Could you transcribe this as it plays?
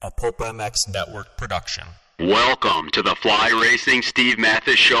A Pulp MX Network production. Welcome to the Fly Racing Steve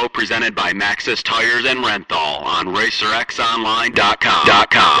Matthes Show, presented by Matthes Tires and Renthal on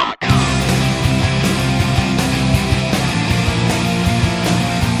RacerXOnline.com.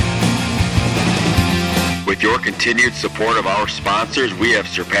 With your continued support of our sponsors, we have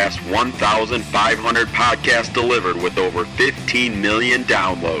surpassed 1,500 podcasts delivered with over 15 million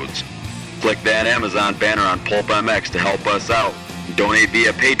downloads. Click that Amazon banner on Pulp MX to help us out. Donate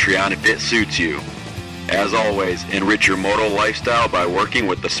via Patreon if it suits you. As always, enrich your moto lifestyle by working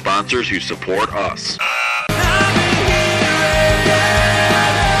with the sponsors who support us.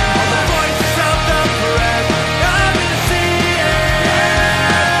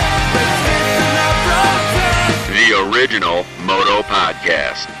 The original Moto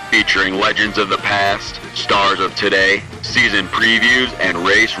Podcast, featuring legends of the past, stars of today, season previews and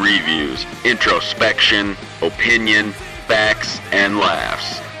race reviews, introspection, opinion, facts, and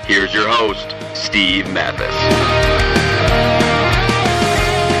laughs. Here's your host, Steve Matthes.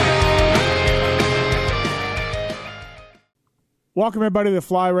 Welcome, everybody, to the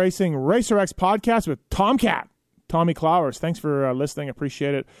Fly Racing Racer X podcast with Tommy Clowers. Thanks for listening.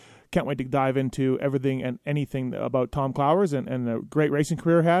 Appreciate it. Can't wait to dive into everything and anything about Tom Clowers and the great racing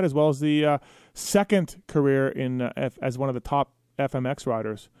career he had, as well as the second career in as one of the top FMX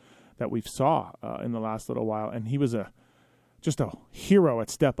riders that we've saw in the last little while. And he was just a hero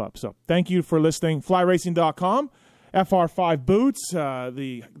at Step Up. So thank you for listening. FlyRacing.com, FR5 boots,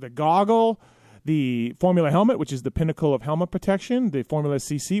 the goggle, the Formula helmet, which is the pinnacle of helmet protection, the Formula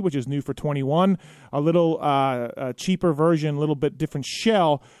CC, which is new for 21, a little cheaper version, a little bit different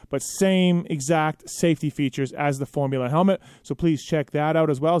shell, but same exact safety features as the Formula helmet. So please check that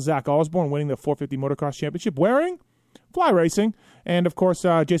out as well. Zach Osborne winning the 450 Motocross Championship wearing Fly Racing. And, of course,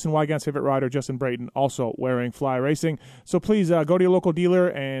 Jason Wygant's favorite rider, Justin Brayton, also wearing Fly Racing. So please go to your local dealer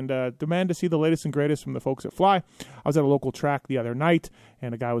and demand to see the latest and greatest from the folks at Fly. I was at a local track the other night,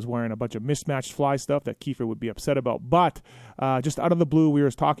 and a guy was wearing a bunch of mismatched Fly stuff that Kiefer would be upset about. But just out of the blue, we were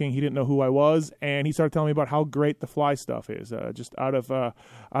talking. He didn't know who I was, and he started telling me about how great the Fly stuff is, just out of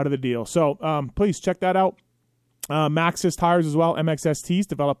the deal. So please check that out. Matthes Tires as well, MXSTs,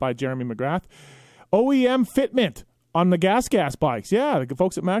 developed by Jeremy McGrath. OEM fitment on the gas bikes. Yeah, the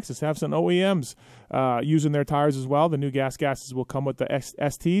folks at Matthes have some OEMs using their tires as well. The new gases will come with the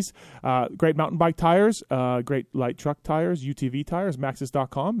STs. Great mountain bike tires, great light truck tires, UTV tires,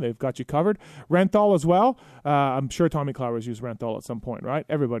 Matthes.com. They've got you covered. Renthal as well. I'm sure Tommy Clowers used Renthal at some point, right?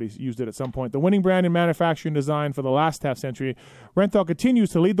 Everybody's used it at some point. The winning brand in manufacturing design for the last half-century, Renthal continues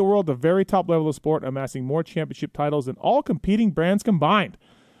to lead the world at the very top level of sport, amassing more championship titles than all competing brands combined.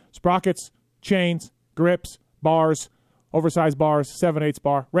 Sprockets, chains, grips, bars, oversized bars, 7/8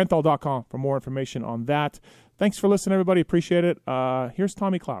 bar, renthal.com for more information on that. Thanks for listening, everybody. Appreciate it. Here's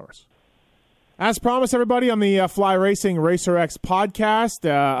Tommy Clowers. As promised, everybody, on the Fly Racing Racer X podcast,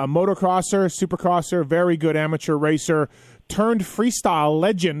 a motocrosser, supercrosser, very good amateur racer, turned freestyle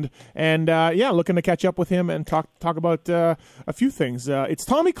legend, and looking to catch up with him and talk about a few things. It's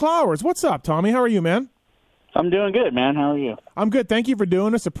Tommy Clowers. What's up, Tommy? How are you, man? I'm doing good, man. How are you? I'm good. Thank you for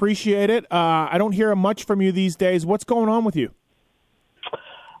doing this. Appreciate it. I don't hear much from you these days. What's going on with you?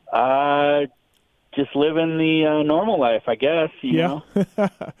 Just living the normal life, I guess. You know?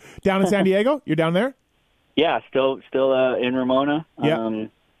 Down in San Diego? You're down there? Yeah, still in Ramona. Yeah.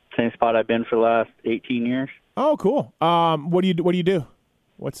 Same spot I've been for the last 18 years. Oh, cool. What do you do?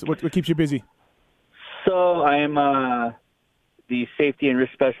 What keeps you busy? So I am the safety and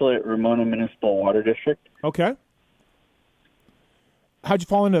risk specialist at Ramona Municipal Water District. Okay. How'd you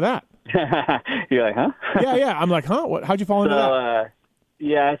fall into that? You're like, huh? Yeah. I'm like, huh? How'd you fall into that?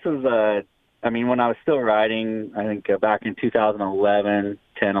 This was, when I was still riding, I think back in 2011,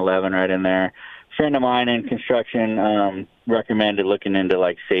 10, 11, right in there, a friend of mine in construction recommended looking into,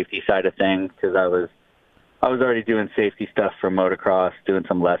 like, safety side of things, because I was already doing safety stuff for motocross, doing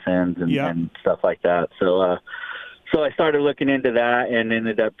some lessons and stuff like that. So I started looking into that and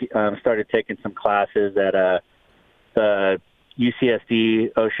ended up started taking some classes at the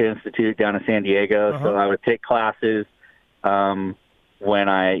UCSD Ocean Institute down in San Diego. So I would take classes when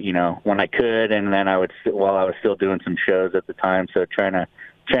I could, and then while I was still doing some shows at the time. So trying to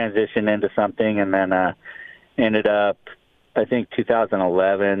transition into something, and then ended up, I think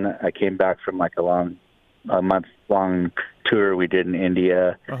 2011, I came back from like a month-long tour we did in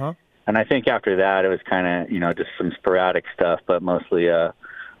India. And I think after that, it was kind of, just some sporadic stuff, but mostly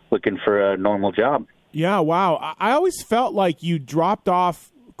looking for a normal job. Yeah, wow. I always felt like you dropped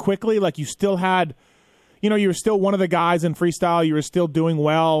off quickly, like you still had, you were still one of the guys in freestyle. You were still doing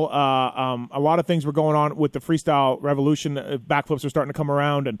well. A lot of things were going on with the freestyle revolution. Backflips were starting to come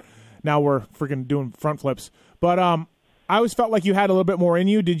around, and now we're freaking doing front flips. But I always felt like you had a little bit more in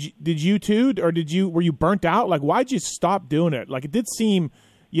you. Did you too, or were you burnt out? Like, why'd you stop doing it? Like, it did seem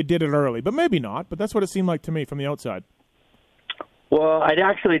you did it early, but maybe not. But that's what it seemed like to me from the outside. Well, I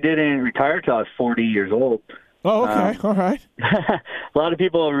actually didn't retire till I was 40 years old. Oh, okay, all right. A lot of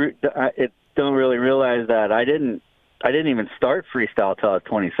people don't really realize that I didn't even start freestyle till I was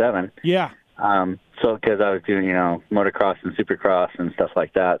 27. Yeah. So because I was doing motocross and supercross and stuff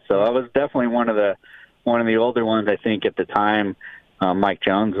like that. So I was definitely one of the older ones. I think at the time, Mike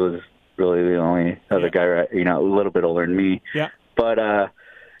Jones was really the only other guy, a little bit older than me. Yeah. But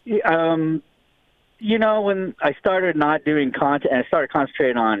when I started not doing content, and I started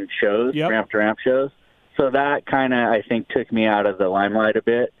concentrating on shows, ramp to ramp shows. So that kind of, I think, took me out of the limelight a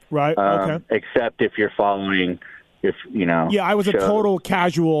bit. Right, okay. Except if you're following, Yeah, I was shows. a total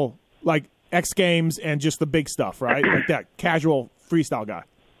casual, like, X Games and just the big stuff, right? Like that casual freestyle guy.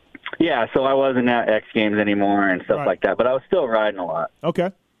 Yeah, so I wasn't at X Games anymore and stuff Right. like that, but I was still riding a lot.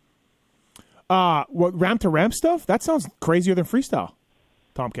 Okay. What ramp to ramp stuff? That sounds crazier than freestyle,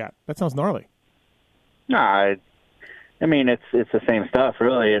 Tomcat. That sounds gnarly. Nah, I mean, it's the same stuff,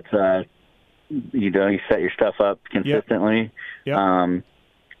 really. It's, you set your stuff up consistently. Yep.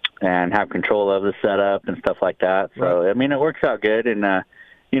 And have control of the setup and stuff like that. So, Right. I mean, it works out good. And, I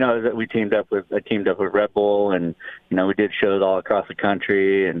teamed up with Red Bull, and, we did shows all across the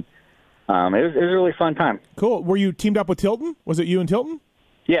country, and it was a really fun time. Cool. Were you teamed up with Tilton? Was it you and Tilton?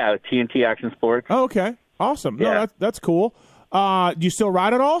 Yeah, TNT Action Sports. Oh, okay. Awesome. Yeah. No, that's cool. Do you still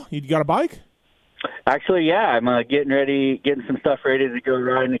ride at all? You got a bike? Actually, yeah, I'm getting some stuff ready to go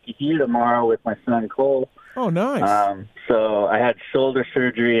riding at Kahia tomorrow with my son Cole. Oh, nice. So I had shoulder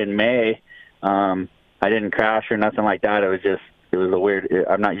surgery in May. I didn't crash or nothing like that. It was a weird.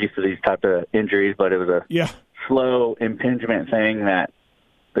 I'm not used to these type of injuries, but it was a slow impingement thing that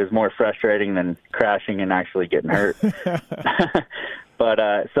is more frustrating than crashing and actually getting hurt. But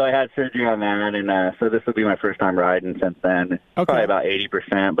so I had surgery on that, and so this will be my first time riding since then. Okay. Probably about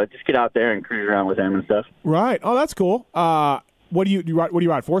 80%, but just get out there and cruise around with him and stuff. Right. Oh, that's cool. What do you ride? What do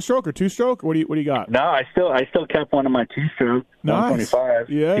you ride? 4-stroke or 2-stroke? What do you got? No, I still kept one of my 2-stroke, Nice. 125,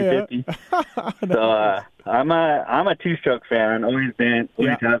 Yeah, 250. So I'm a 2-stroke fan. Always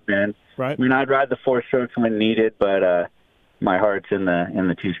have been. Right. I mean, I'd ride the 4-strokes when needed, but my heart's in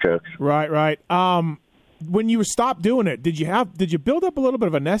the 2-strokes. Right. When you stopped doing it, did you build up a little bit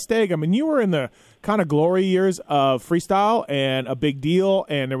of a nest egg? I mean, you were in the kind of glory years of freestyle and a big deal,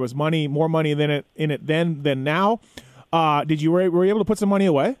 and there was more money in it then than now. Were you able to put some money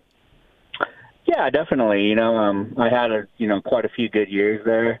away? Yeah, definitely. I had quite a few good years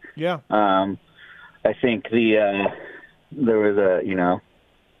there. Yeah. I think there was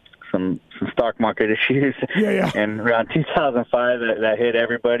some stock market issues. Yeah. And around 2005 that hit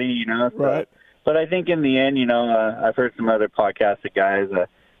everybody. So, right. But I think in the end, I've heard some other podcasts of guys.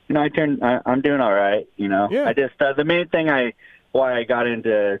 I'm doing all right. Yeah. I just the main thing why I got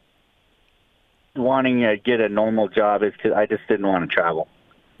into wanting to get a normal job is because I just didn't want to travel.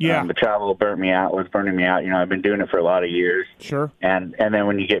 Yeah. The travel was burning me out. I've been doing it for a lot of years. Sure. And then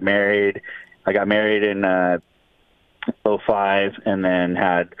when you get married, I got married in 2005, and then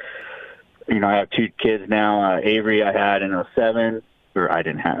had, I have 2 kids now. Avery I had in 2007, or I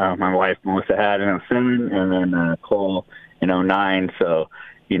didn't have. My wife Melissa had in 2007, and then Cole in 2009. So,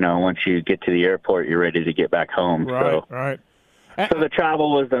 once you get to the airport, you're ready to get back home. Right. So the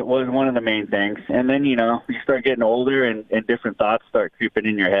travel was one of the main things, and then you start getting older, and different thoughts start creeping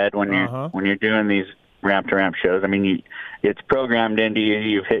in your head when you're doing these ramp to ramp shows. I mean, it's programmed into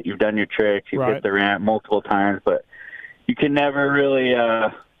you. You've done your tricks. You've hit the ramp multiple times, but you can never really.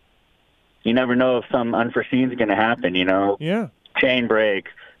 You never know if some unforeseen is going to happen. Yeah. Chain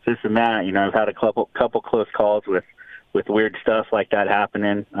breaks, this and that. I've had a couple close calls with weird stuff like that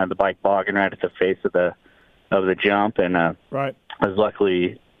happening. The bike bogging right at the face of the jump, and right. I was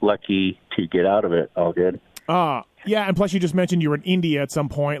lucky to get out of it all good. Yeah, and plus you just mentioned you were in India at some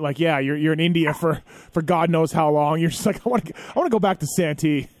point. Like, yeah, you're in India for God knows how long. You're just like, I want to go back to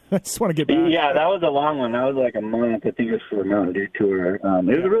Santee. I just want to get back. Yeah, that was a long one. That was like a month. I think it was for the Mountain Dew tour. It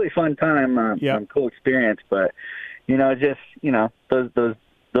was a really fun time. Cool experience, but those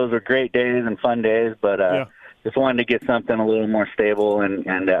are great days and fun days. But just wanted to get something a little more stable and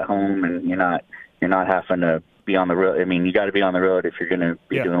at home, and you're not having to be on the road. I mean, you got to be on the road if you're going to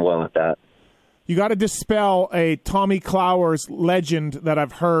be doing well at that. You got to dispel a Tommy Clowers legend that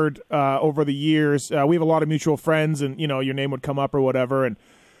I've heard over the years. We have a lot of mutual friends, and your name would come up or whatever. And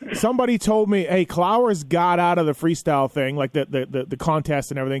somebody told me, hey, Clowers got out of the freestyle thing, like the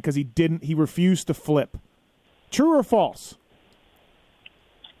contest and everything, because he refused to flip. True or false?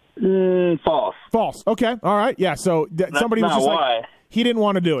 False. False. Okay. All right. Yeah. So somebody was just like, he didn't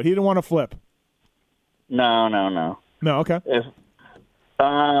want to do it. He didn't want to flip. No. No. Okay.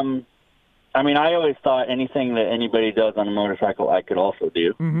 I mean, I always thought anything that anybody does on a motorcycle, I could also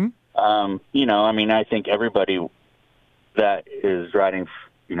do. Mm-hmm. I mean, I think everybody that is riding,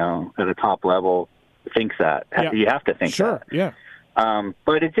 at a top level thinks that. Yeah. You have to think that. Sure, yeah.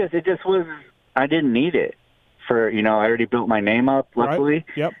 But it just was, I didn't need it for, I already built my name up, luckily.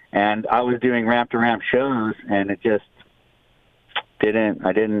 Right. Yep. And I was doing ramp-to-ramp shows, and it just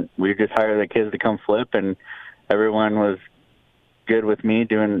we just hired the kids to come flip, and everyone was good with me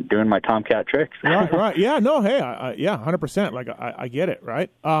doing my Tomcat tricks. Right. Yeah, no, hey, 100%. Like, I get it, right?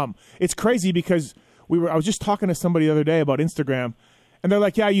 It's crazy because I was just talking to somebody the other day about Instagram, and they're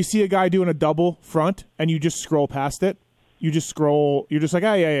like, yeah, you see a guy doing a double front, and you just scroll past it. You just scroll. You're just like,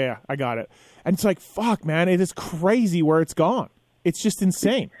 oh, yeah, I got it. And it's like, fuck, man, it is crazy where it's gone. It's just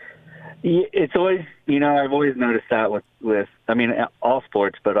insane. It's always, I've always noticed that with I mean, all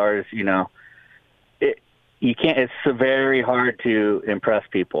sports, but ours, you can't. It's very hard to impress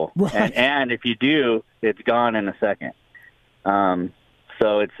people, right. and if you do, it's gone in a second.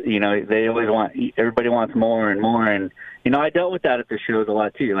 So it's they always everybody wants more and more, and I dealt with that at the shows a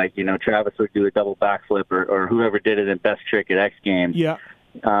lot too. Like Travis would do a double backflip, or whoever did it in best trick at X Games. Yeah.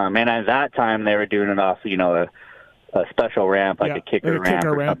 And at that time they were doing it off a special ramp, like a kicker ramp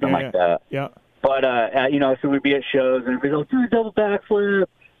or something like that. Yeah. But so we'd be at shows and we'd go, do a double backflip,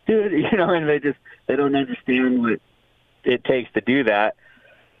 dude. And they don't understand what it takes to do that.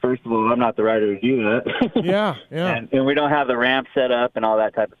 First of all, I'm not the rider to do that. Yeah. And we don't have the ramp set up and all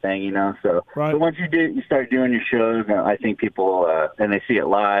that type of thing, So, right. But once you start doing your shows, I think people and they see it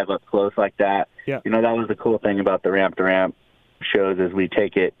live up close like that. Yeah. That was the cool thing about the ramp to ramp shows is we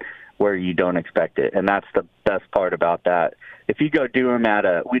take it where you don't expect it, and that's the best part about that. If you go do them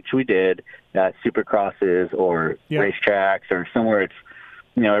which we did at Supercrosses or racetracks or somewhere it's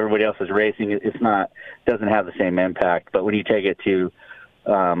everybody else is racing, doesn't have the same impact. But when you take it to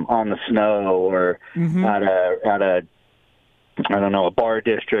on the snow or at a I don't know, a bar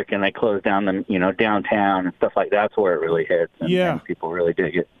district, and they close down the downtown and stuff like that's where it really hits, and people really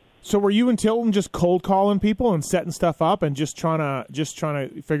dig it. So were you and Tilton just cold calling people and setting stuff up and just trying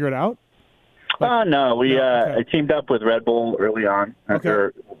to figure it out? No, I teamed up with Red Bull early on.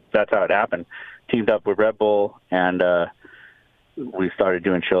 Okay. That's how it happened. Teamed up with Red Bull, and we started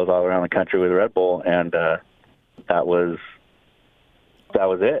doing shows all around the country with Red Bull, and that was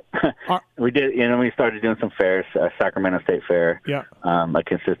it. We did, we started doing some fairs, Sacramento State Fair, a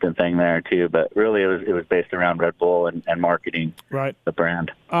consistent thing there too. But really, it was based around Red Bull and marketing the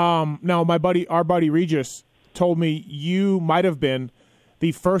brand. Now, our buddy Regis told me you might have been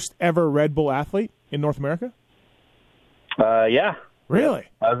the first ever Red Bull athlete in North America. Yeah. Really?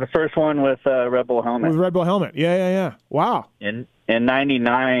 I was the first one with Red Bull helmet. With Red Bull helmet, yeah. Wow. In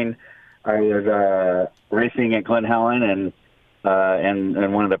 '99, I was racing at Glen Helen, and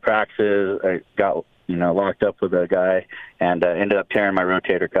one of the practices, I got locked up with a guy and ended up tearing my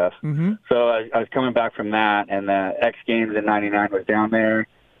rotator cuff. Mm-hmm. So I was coming back from that, and the X Games in '99 was down there.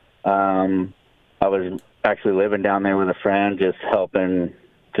 I was actually living down there with a friend, just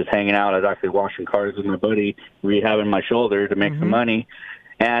hanging out. I was actually washing cars with my buddy, rehabbing my shoulder to make some money.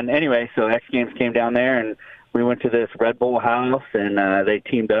 And anyway, so X Games came down there, and we went to this Red Bull house, and they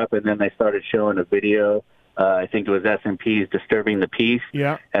teamed up, and then they started showing a video. I think it was S&P's Disturbing the Peace.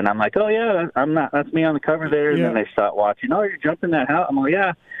 Yeah. And I'm like, oh, yeah, that's me on the cover there. And then they start watching, oh, you're jumping that house? I'm like,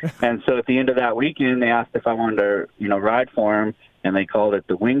 yeah. And so at the end of that weekend, they asked if I wanted to, ride for them, and they called it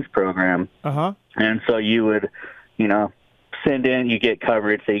the Wings program. Uh-huh. And so you would, send in, you get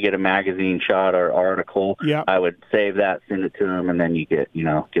coverage, so you get a magazine shot or article. Yeah. I would save that, send it to them, and then you get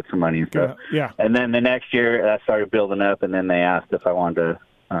some money and stuff. Yeah. And then the next year, that started building up, and then they asked if I wanted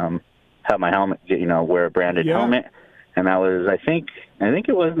to have my helmet, wear a branded helmet. And that was, I think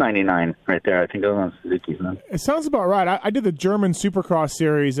it was '99 right there. I think it was on Suzuki's then. It sounds about right. I did the German Supercross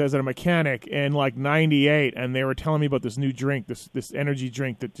series as a mechanic in '98, and they were telling me about this new drink, this energy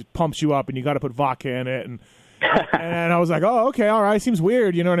drink that just pumps you up, and you got to put vodka in it, and I was like, oh, okay, all right, seems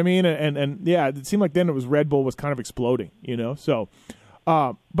weird, you know what I mean? And yeah, it seemed like then it was Red Bull was kind of exploding, So,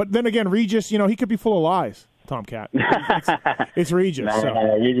 but then again, Regis, he could be full of lies. Tomcat. It's Regis.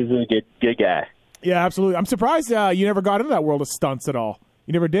 No, Regis is a good guy. Yeah, absolutely. I'm surprised you never got into that world of stunts at all.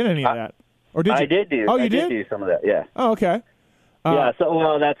 You never did any of that, or did you? I did do. Oh, you did do some of that. Yeah. Oh, okay. Yeah.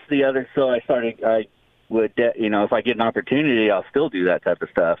 So, that's the other. So I started. I if I get an opportunity, I'll still do that type of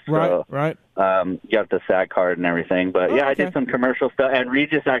stuff. So, right. You got the SAG card and everything. But I did some commercial stuff, and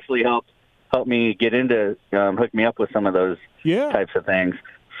Regis actually helped me get into, hook me up with some of those types of things.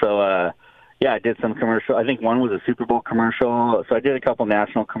 So, I did some commercial. I think one was a Super Bowl commercial. So I did a couple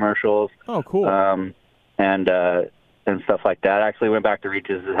national commercials. Oh, cool. And stuff like that. I actually went back to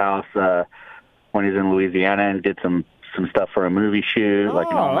Regis's house when he was in Louisiana and did some stuff for a movie shoot, like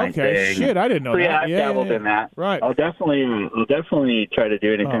an online thing. Shit, I didn't know that. I dabbled in that. Right. I'll definitely try to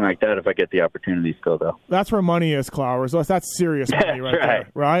do anything like that if I get the opportunity still, though. That's where money is, Clowers. That's serious money right there,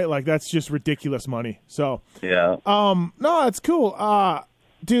 right? Like, that's just ridiculous money. So, yeah. No, that's cool.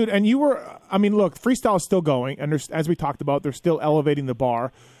 Dude, and you were, look, freestyle is still going, and as we talked about, they're still elevating the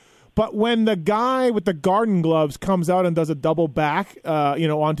bar. But when the guy with the garden gloves comes out and does a double back,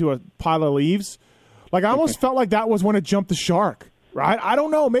 onto a pile of leaves, like, I almost felt like that was when it jumped the shark, right? I don't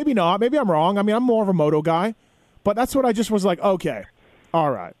know. Maybe not. Maybe I'm wrong. I'm more of a moto guy. But that's what I just was like, okay,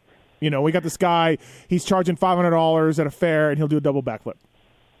 all right. We got this guy. He's charging $500 at a fair, and he'll do a double backflip.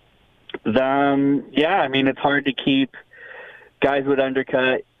 It's hard to keep guys would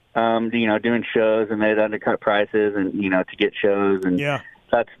undercut, doing shows, and they'd undercut prices and, to get shows. And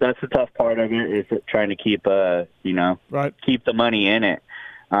that's the tough part of it, is trying to keep, keep the money in it.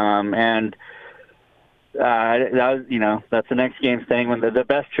 That was, that's the next game's thing. When the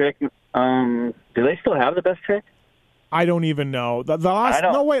best trick, do they still have the best trick? I don't even know.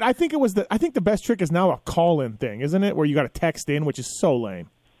 No, wait. I think the best trick is now a call-in thing, isn't it? Where you got to text in, which is so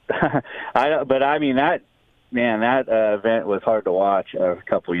lame. That event was hard to watch a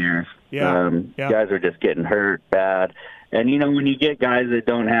couple years. Guys are just getting hurt bad, and when you get guys that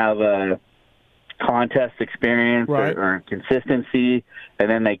don't have contest experience or consistency, and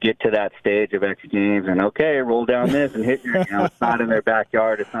then they get to that stage of X Games and roll down this and hit your, it's not in their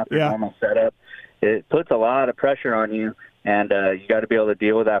backyard, it's not their normal setup. It puts a lot of pressure on you, and you got to be able to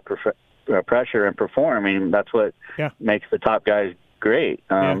deal with that pressure and perform. That's what makes the top guys great.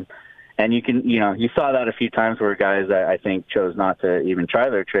 And you can, you saw that a few times where guys, I think, chose not to even try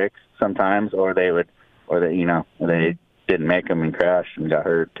their tricks sometimes, or they didn't make them and crashed and got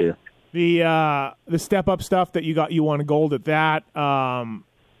hurt too. The step up stuff that you won gold at that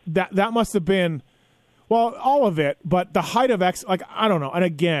must have been, well, all of it, but the height of X, like, I don't know. And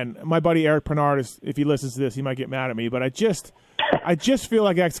again, my buddy Eric Pernard if he listens to this, he might get mad at me, but I just feel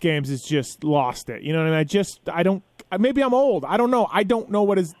like X Games has just lost it. You know what I mean? Maybe I'm old. I don't know. I don't know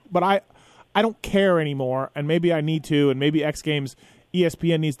what is, but I don't care anymore, and maybe I need to, and maybe X Games,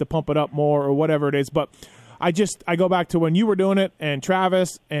 ESPN needs to pump it up more or whatever it is, but I go back to when you were doing it, and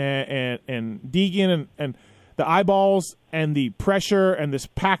Travis and Deegan and the eyeballs and the pressure and this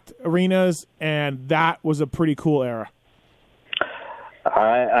packed arenas, and that was a pretty cool era.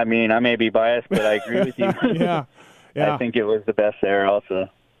 I may be biased, but I agree with you. Yeah. I think it was the best era also.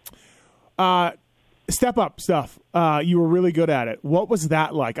 Step up stuff. You were really good at it. What was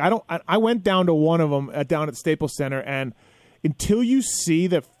that like? I went down to one of them down at Staples Center, and until you see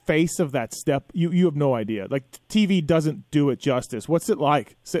the face of that step, you have no idea. Like, TV doesn't do it justice. What's it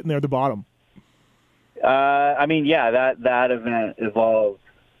like sitting there at the bottom? That event evolved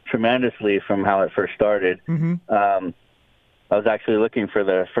tremendously from how it first started. Mm-hmm. I was actually looking for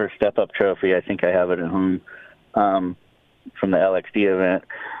the first step up trophy. I think I have it at home from the LXD event.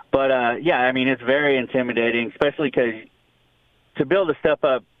 But it's very intimidating, especially because to build a step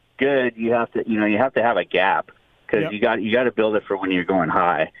up good, you have to have a gap. Because you got to build it for when you're going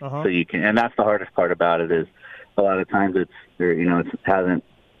high, so you can. And that's the hardest part about it, is a lot of times it hasn't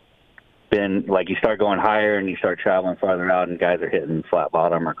been like, you start going higher and you start traveling farther out, and guys are hitting flat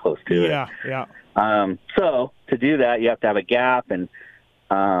bottom or close to it. So to do that, you have to have a gap and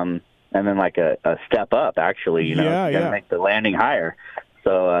then like a step up. Actually, you got to make the landing higher.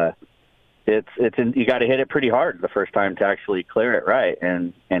 So you got to hit it pretty hard the first time to actually clear it right,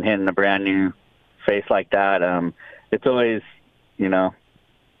 and hitting a brand new face like that, it's always,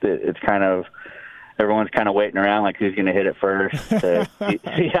 it's kind of, everyone's kind of waiting around like who's going to hit it first to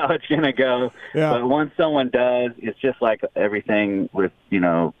see how it's going to go. But once someone does, it's just like everything with,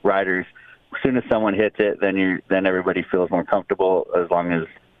 riders. As soon as someone hits it, then everybody feels more comfortable, as long as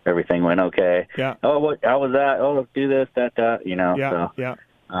everything went okay. Oh, how was that? Oh, do this, that,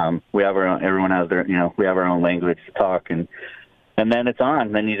 we have our own, everyone has their, we have our own language to talk, and then it's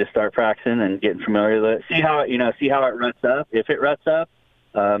on. Then you just start practicing and getting familiar with it. See how it ruts up. If it ruts up,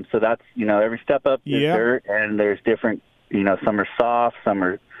 so that's, every step up is dirt, and there's different, some are soft, some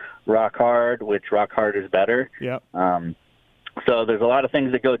are rock hard, which rock hard is better. So there's a lot of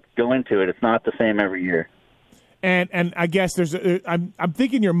things that go into it. It's not the same every year. And I guess I'm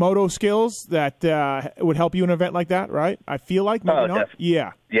thinking your moto skills that would help you in an event like that, right? I feel like maybe not.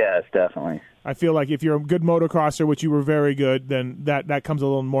 Yeah. Yes, definitely. I feel like if you're a good motocrosser, which you were very good, then that comes a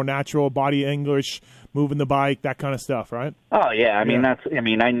little more natural. Body English, moving the bike, that kind of stuff, right? Oh yeah, I mean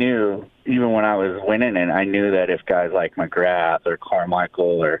I knew even when I was winning it, I knew that if guys like McGrath or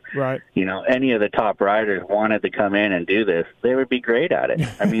Carmichael or right, any of the top riders wanted to come in and do this, they would be great at it.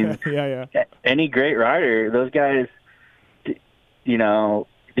 I mean, any great rider, those guys, do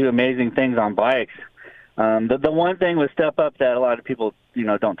amazing things on bikes. The one thing with Step Up that a lot of people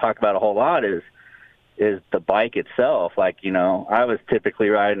don't talk about a whole lot is the bike itself. Like I was typically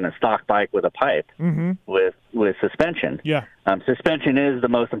riding a stock bike with a pipe with suspension. Yeah, suspension is the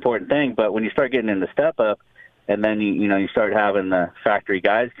most important thing. But when you start getting into Step Up, and then you start having the factory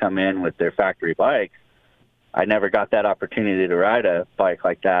guys come in with their factory bikes, I never got that opportunity to ride a bike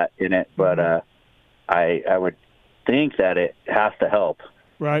like that in it. But I would think that it has to help.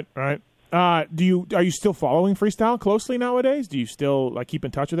 Right. Are you still following freestyle closely nowadays? Do you still keep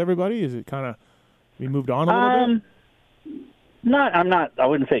in touch with everybody? Is it kind of we moved on a little bit? I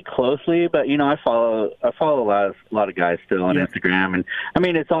wouldn't say closely, but I follow a lot of guys still on Instagram, and I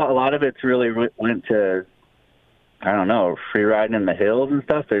mean a lot of it's really went to I don't know, free riding in the hills and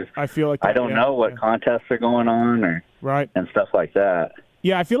stuff. I feel like I don't know what contests are going on or and stuff like that.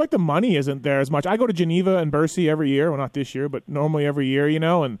 Yeah, I feel like the money isn't there as much. I go to Geneva and Bercy every year. Well, not this year, but normally every year,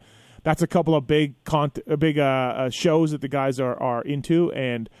 and that's a couple of big shows that the guys are into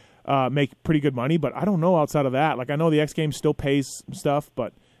and make pretty good money. But I don't know outside of that. I know the X Games still pays some stuff,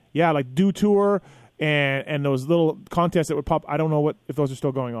 but yeah, Do Tour and those little contests that would pop. I don't know if those are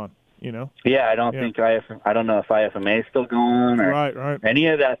still going on. Yeah, I don't think I don't know if IFMA is still going or right. any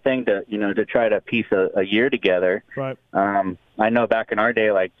of that thing to try to piece a year together. Right. I know back in our day,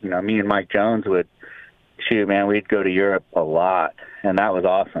 me and Mike Jones we'd go to Europe a lot, and that was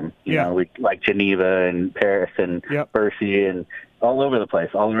awesome. We'd Geneva and Paris and Bercy and all over the place,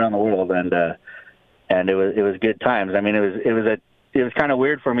 all around the world, and it was good times. I mean, it was kind of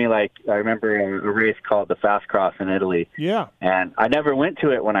weird for me. I remember a race called the Fast Cross in Italy. Yeah. And I never went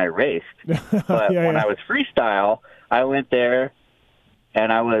to it when I raced, but when I was freestyle, I went there.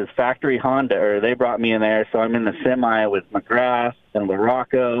 And I was factory Honda, or they brought me in there, so I'm in the semi with McGrath and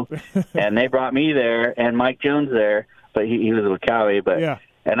LaRocco, and they brought me there, and Mike Jones there, but he was with Cowie. So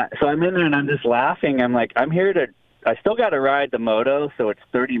I'm in there, and I'm just laughing. I'm like, I still got to ride the moto, so it's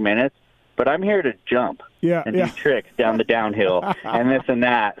 30 minutes, but I'm here to jump and do tricks down the downhill and this and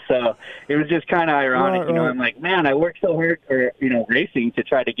that. So it was just kind of ironic, Right. I'm like, man, I worked so hard for, racing to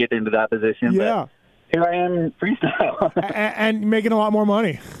try to get into that position, but here I am freestyle. and making a lot more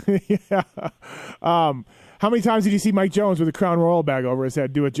money. Yeah. How many times did you see Mike Jones with a Crown Royal bag over his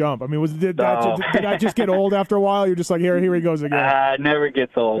head do a jump? I mean, did that just get old after a while? You're just like, here he goes again. It never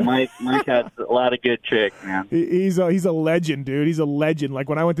gets old. Mike has a lot of good tricks, man. He's a legend, dude. He's a legend.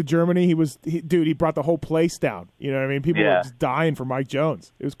 When I went to Germany, he brought the whole place down. You know what I mean? People were just dying for Mike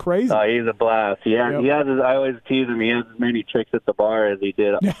Jones. It was crazy. Oh, he's a blast. He has I always tease him. He has as many tricks at the bar as he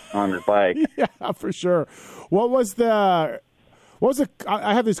did on his bike. Yeah, for sure. What was the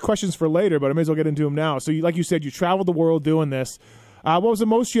I have these questions for later, but I may as well get into them now. So, like you said, you traveled the world doing this. What was the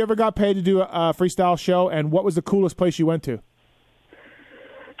most you ever got paid to do a freestyle show, and what was the coolest place you went to?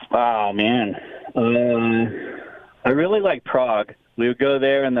 Oh, man. I really like Prague. We would go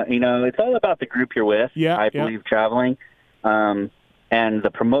there, and it's all about the group you're with, I believe, traveling. And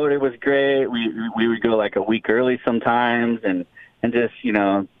the promoter was great. We would go a week early sometimes, and just,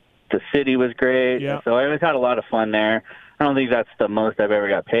 the city was great. Yeah. So I always had a lot of fun there. I don't think that's the most I've ever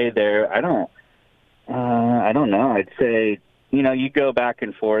got paid there. I don't know. I'd say, you go back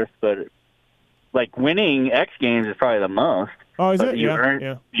and forth, but winning X Games is probably the most. Oh, is it? You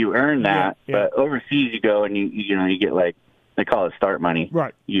earn that. Yeah. But overseas, you go and you get they call it start money.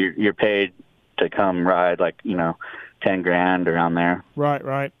 Right. You're paid to come ride $10,000 around there.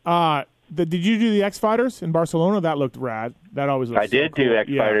 Right. Did you do the X Fighters in Barcelona? That looked rad. That always looked. I did do X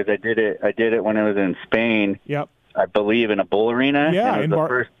Fighters. I did it when I was in Spain. Yep. I believe in a bull arena. Yeah, in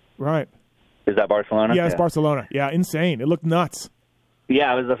first. Right. Is that Barcelona? Yeah, it's Barcelona. Yeah, insane. It looked nuts.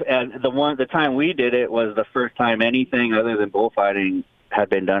 Yeah, it was the time we did it was the first time anything other than bullfighting had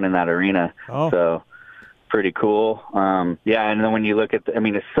been done in that arena. Oh. So pretty cool. And then when you look at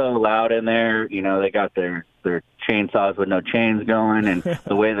it's so loud in there. They got their chainsaws with no chains going, and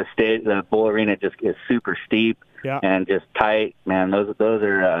the way the bull arena just is super steep and just tight. Man,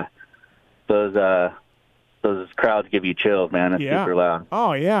 those crowds give you chills, man. It's super loud.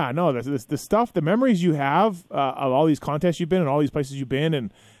 Oh, yeah. No, the stuff, the memories you have of all these contests you've been in, all these places you've been,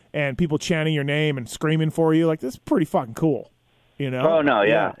 and and people chanting your name and screaming for you. Like, this is pretty fucking cool, you know? Oh, no,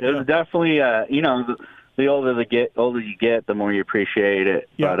 yeah. It was definitely, you know, the older you get, the more you appreciate it.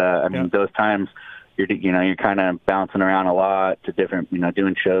 Yeah. But, I mean, those times, you're kind of bouncing around a lot to different, you know,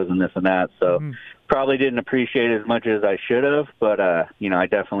 doing shows and this and that. So probably didn't appreciate it as much as I should have, but, you know, I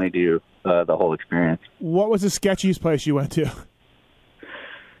definitely do the whole experience. What was the sketchiest place you went to?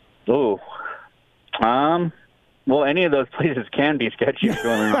 Oh, well, any of those places can be sketchy if you're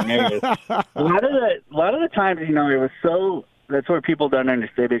going in the wrong areas. A lot of the times, you know, it was so. That's where people don't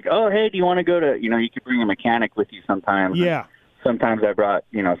understand. Like, oh, hey, do you want to go to? You know, you could bring a mechanic with you sometimes. Yeah. Sometimes I brought,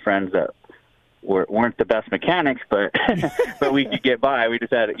 you know, friends that weren't the best mechanics, but but we could get by. We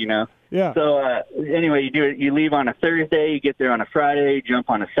just had it, you know. Yeah. So anyway, you do it. You leave on a Thursday, you get there on a Friday, jump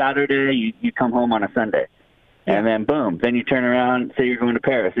on a Saturday, you come home on a Sunday. And then, boom, then you turn around, say you're going to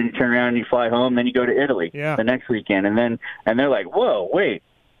Paris. Then you turn around and you fly home. Then you go to Italy the next weekend. And they're like, whoa, wait,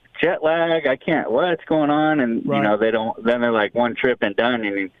 jet lag, I can't, what's going on? And, you know, then they're like one trip and done.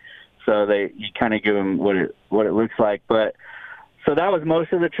 And so you kind of give them what it looks like. But so that was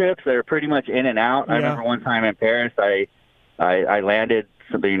most of the trips. They were pretty much in and out. I remember one time in Paris, I landed,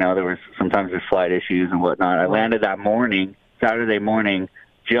 you know, there was sometimes there's flight issues and whatnot. I landed that morning, Saturday morning,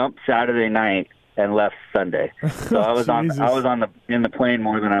 jumped Saturday night, and left Sunday. So I was in the plane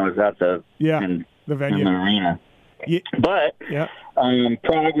more than I was at the venue, in the arena. Yeah. But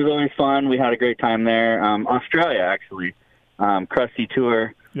Prague was always fun. We had a great time there. Australia, actually, Krusty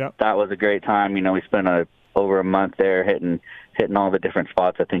Tour. Yeah, that was a great time. You know, we spent over a month there hitting all the different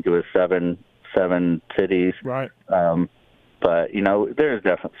spots. I think it was seven cities. Right. But, you know, there's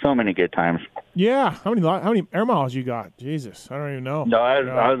definitely so many good times. Yeah. How many air miles you got? Jesus, I don't even know. No,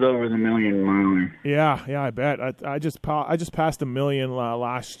 I was over the million miler. Yeah, I bet. I just passed 1 million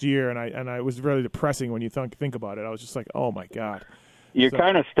last year, and I was really depressing when you think about it. I was just like, oh my God. You're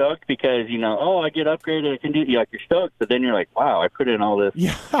kind of stoked because, you know, I get upgraded, I can do. You're stoked, but then you're like, wow, I put in all this.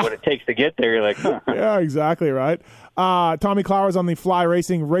 Yeah. What it takes to get there. You're like, huh. Yeah, exactly right. Tommy Clowers on the Fly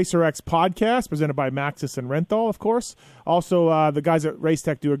Racing Racer X podcast, presented by Matthes and Renthal, of course. Also, the guys at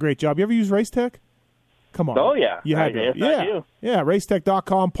Racetech do a great job. You ever use Racetech? Come on. Oh, yeah. You had to. Yes, I do. Yeah,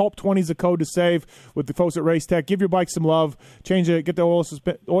 racetech.com. Pulp20 is the code to save with the folks at Racetech. Give your bike some love. Change it. Get the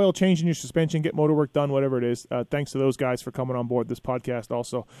oil change in your suspension. Get motor work done, whatever it is. Thanks to those guys for coming on board this podcast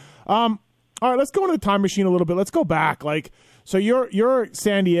also. All right, let's go into the time machine a little bit. Let's go back. So you're a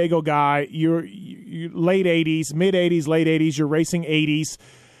San Diego guy. You're late 80s, mid 80s, late 80s. You're racing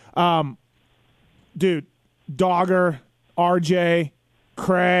 80s. Dude, Dogger, RJ,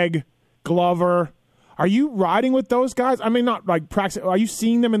 Craig, Glover. Are you riding with those guys? I mean, not like practice. Are you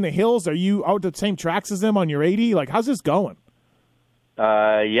seeing them in the hills? Are you out the same tracks as them on your 80? Like, how's this going?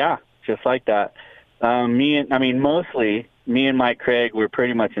 Yeah, just like that. Mostly me and Mike Craig were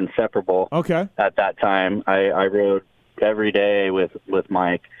pretty much inseparable. Okay. At that time, I rode every day with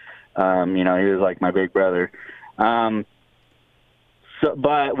Mike. You know, he was like my big brother. But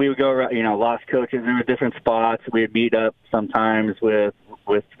we would go around, you know, lost coaches. There were different spots. We would meet up sometimes with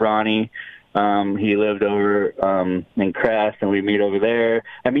Ronnie. He lived over in Crest, and we'd meet over there.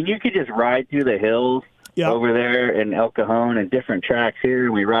 I mean, you could just ride through the hills over there in El Cajon and different tracks here,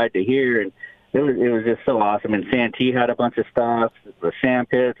 and we ride to here, and it was just so awesome. And Santee had a bunch of stuff, the sand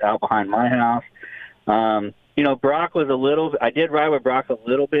pits out behind my house. You know, Brock was I did ride with Brock a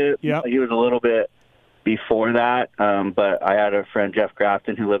little bit. Yep. He was a little bit before that, but I had a friend, Jeff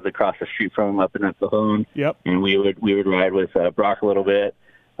Grafton, who lived across the street from him up in El Cajon. Yep. And we would ride with Brock a little bit.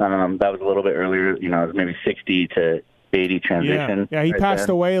 That was a little bit earlier, you know, it was maybe 60 to 80 transition. Yeah, he passed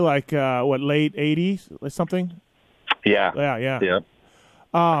away like, late 80s or something? Yeah. Yeah.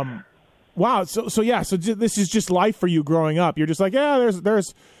 Wow, so this is just life for you growing up. You're just like, yeah,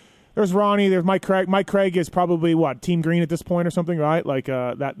 there's Ronnie, there's Mike Craig. Mike Craig is probably, Team Green at this point or something, right? Like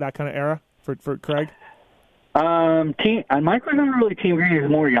that kind of era for Craig? Mike was not really Team Green. He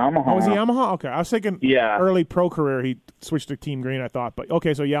was more Yamaha. Oh, was he Yamaha? Okay, I was thinking early pro career he switched to Team Green, I thought. But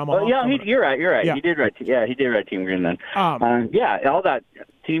okay, so Yamaha. Oh, yeah, you're right. Yeah. He did ride Team Green then. All that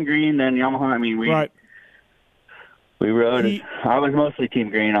Team Green, then Yamaha. I mean, we rode. I was mostly Team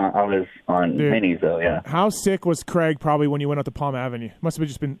Green. I was on minis though. Yeah. How sick was Craig probably when you went out to Palm Avenue? Must have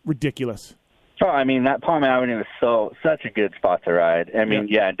just been ridiculous. Oh, I mean, that Palm Avenue was such a good spot to ride. I mean,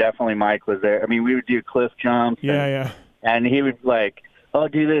 definitely Mike was there. I mean, we would do cliff jumps. And he would like, oh,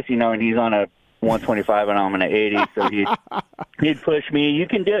 do this, you know, and he's on a 125 and I'm on an 80, so he'd push me. You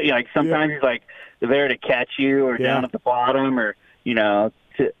can do it. Like sometimes he's like there to catch you or down at the bottom or, you know,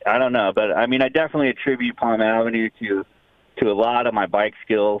 I don't know. But, I mean, I definitely attribute Palm Avenue to to a lot of my bike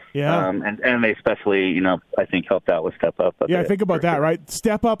skills. Yeah. And they especially, I think helped out with Step Up. Yeah, think about that, right?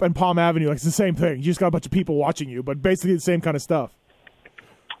 Step Up and Palm Avenue, like it's the same thing. You just got a bunch of people watching you, but basically the same kind of stuff.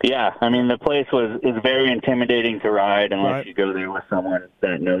 Yeah, I mean, the place is very intimidating to ride unless you go there with someone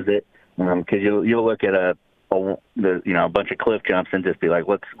that knows it. Because you'll look at a bunch of cliff jumps and just be like,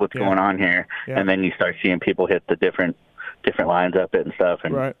 what's going on here? Yeah. And then you start seeing people hit the different lines up it and stuff,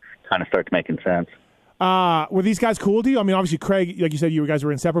 and kind of starts making sense. Were these guys cool to you? I mean, obviously Craig, like you said, you guys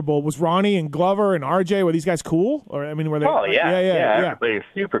were inseparable. Was Ronnie and Glover and RJ, were these guys cool? Or I mean, were they? Oh yeah. Everybody's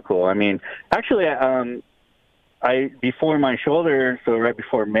super cool. I mean, actually, I before my shoulder, so right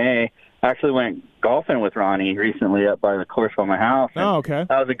before May, I actually went golfing with Ronnie recently up by the course by my house. Oh, okay.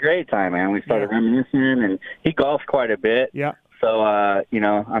 That was a great time, man. We started reminiscing, and he golfs quite a bit. Yeah. So,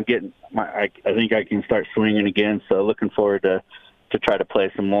 I'm getting I think I can start swinging again. So, looking forward to try to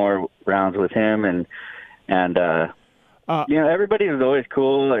play some more rounds with him, and everybody was always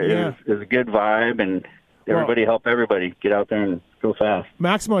cool. It was a good vibe, and everybody helped everybody get out there and go fast.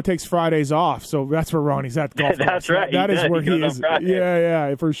 Maximo takes Fridays off, so that's where Ronnie's at golf. That's right. That is where he is.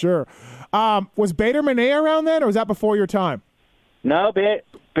 Yeah, for sure. Was Bader Monet around then, or was that before your time? No,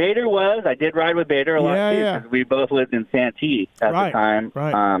 Bader was. I did ride with Bader a lot too, because we both lived in Santee at the time.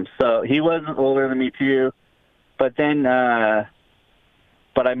 Right. So he was older than me too. But then,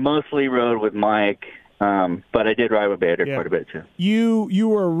 but I mostly rode with Mike. But I did ride with Bader quite a bit too. You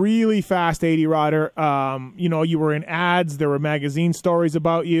were a really fast 80 rider. You were in ads. There were magazine stories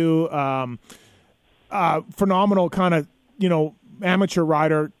about you. Phenomenal kind of, amateur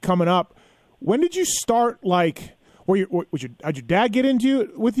rider coming up. When did you start, like, had your dad get into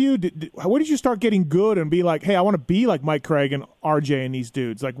it with you? When did you start getting good and be like, hey, I want to be like Mike Craig and RJ and these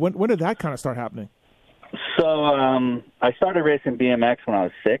dudes? Like, when did that kind of start happening? So I started racing BMX when I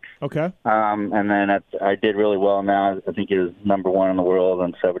was 6. Okay. And then I did really well now. I think it was number 1 in the world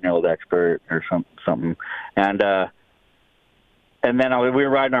on 7-year-old expert or something. And then we were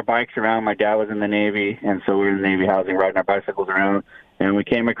riding our bikes around. My dad was in the Navy, and so we were in the Navy housing, riding our bicycles around. And we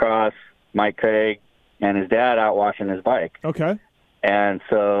came across Mike Craig and his dad out washing his bike. Okay. And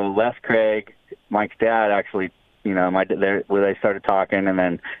so Les Craig, Mike's dad, actually, they started talking, and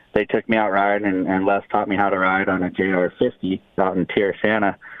then they took me out riding, and Les taught me how to ride on a JR50 out in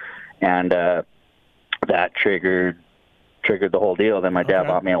Santa, and that triggered the whole deal. Then my dad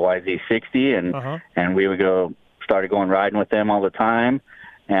bought me a YZ60, and we would started going riding with them all the time,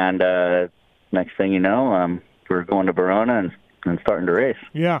 and next thing you know, we're going to Verona and starting to race.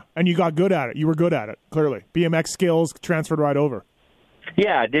 Yeah, and you got good at it. You were good at it, clearly. BMX skills transferred right over.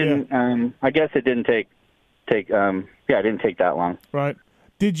 Yeah, it didn't. Yeah. I guess it didn't take. It didn't take that long. Right.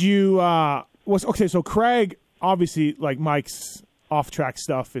 Did you? So Craig, obviously, like Mike's off-track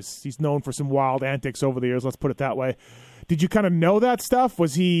stuff he's known for some wild antics over the years. Let's put it that way. Did you kind of know that stuff? Were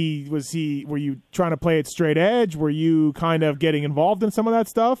you trying to play it straight edge? Were you kind of getting involved in some of that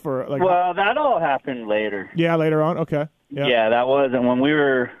stuff, or like? Well, that all happened later. Yeah, later on. Okay. Yeah, that wasn't when we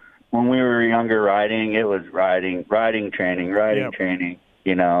were younger riding. It was riding training. That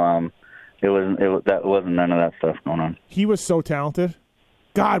wasn't none of that stuff going on. He was so talented.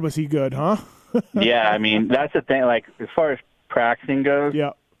 God, was he good, huh? Yeah, I mean, that's the thing. Like, as far as practicing goes,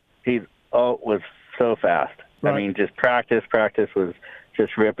 he was so fast. Right. I mean, just practice was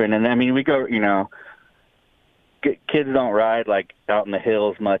just ripping. And I mean, we go, kids don't ride like out in the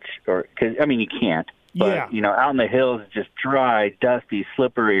hills much, because I mean, you can't. But, out in the hills, just dry, dusty,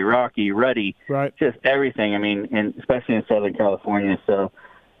 slippery, rocky, ruddy, just everything. I mean, and especially in Southern California. So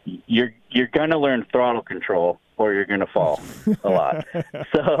you're going to learn throttle control or you're going to fall a lot.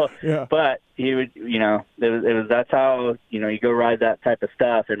 So, but he would, that's how, you go ride that type of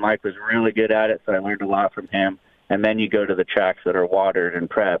stuff. And Mike was really good at it. So I learned a lot from him. And then you go to the tracks that are watered and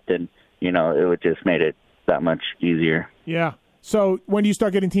prepped, and, it would just made it that much easier. Yeah. So when do you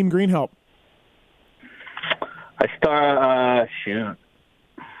start getting Team Green help? I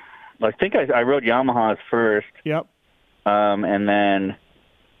think I rode Yamahas first. Yep. And then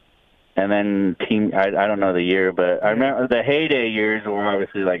Team, I don't know the year, but I remember the heyday years were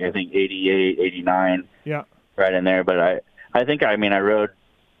obviously like, I think 88, 89. Yeah. Right in there. But I rode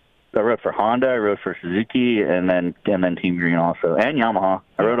for Honda, I rode for Suzuki, and then Team Green also, and Yamaha.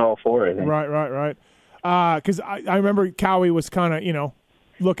 I rode all 4, I think. Right. Because I remember Cowie was kind of,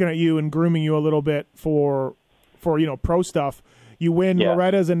 looking at you and grooming you a little bit for pro stuff. You win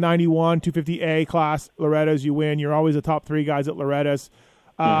Loretta's in 91, 250A class Loretta's. You win. You're always the top 3 guys at Loretta's.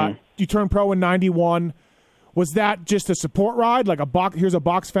 You turned pro in 91. Was that just a support ride, like here's a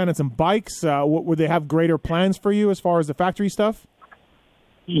box fan and some bikes? Would they have greater plans for you as far as the factory stuff?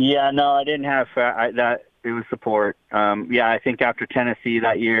 Yeah, no, I didn't have that. It was support. I think after Tennessee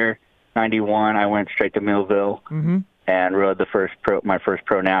that year, 91, I went straight to Millville and rode my first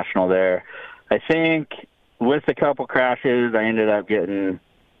pro national there. I think with a couple crashes, I ended up getting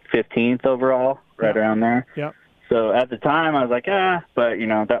 15th overall, right around there. Yeah. So at the time, I was like, but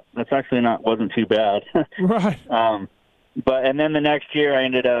that's actually wasn't too bad. Right. And then the next year, I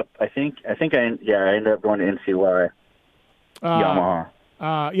ended up, I ended up going to NCY, Yamaha.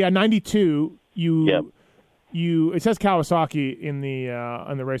 92. Yep. It says Kawasaki in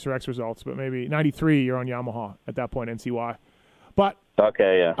the Racer X results, but maybe 93 you're on Yamaha at that point, NCY. But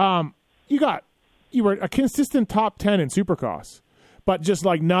okay, yeah. You were a consistent top 10 in Supercross, but just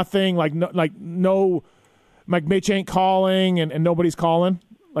like nothing, like Mitch ain't calling and nobody's calling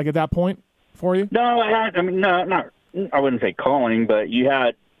like at that point for you. No, I wouldn't say calling, but we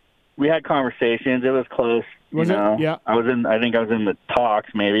had conversations. It was close. Was it? Yeah. I think I was in the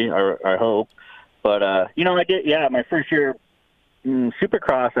talks, maybe, or I hope. But, I did, my first year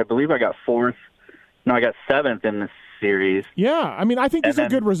Supercross, I believe I got fourth. No, I got seventh in the series. Yeah, I mean, I think these are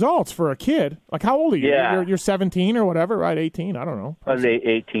good results for a kid. Like, how old are you? Yeah. You're 17 or whatever, right? 18? I don't know. I was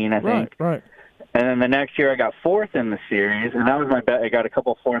 18, I think. Right. And then the next year I got fourth in the series, and that was my bet. I got a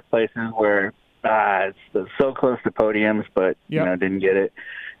couple fourth places where it's so close to podiums, but, didn't get it.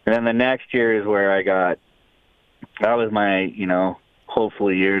 And then the next year is where that was my,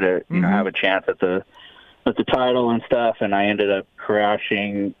 hopefully year to, have a chance at the title and stuff. And I ended up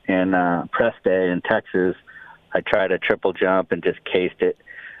crashing in press day in Texas. I tried a triple jump and just cased it.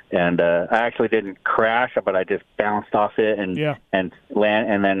 And I actually didn't crash, but I just bounced off it and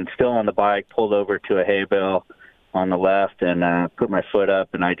land, and then still on the bike, pulled over to a hay bale on the left and put my foot up,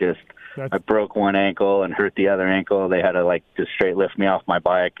 and I broke one ankle and hurt the other ankle. They had to just straight lift me off my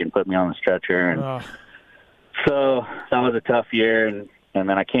bike and put me on the stretcher, and so that was a tough year. And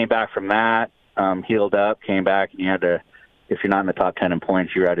then I came back from that, healed up, came back, and you had to. If you're not in the top 10 in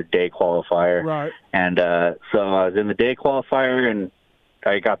points, you're at a day qualifier. Right. And so I was in the day qualifier, and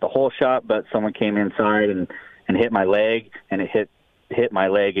I got the whole shot, but someone came inside and hit my leg, and it hit my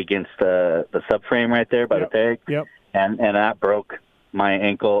leg against the subframe right there by the peg. Yep. And that broke my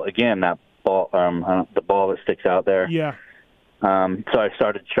ankle again. That ball, the ball that sticks out there. Yeah. So I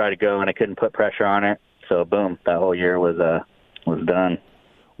started to try to go, and I couldn't put pressure on it. So boom, that whole year was done.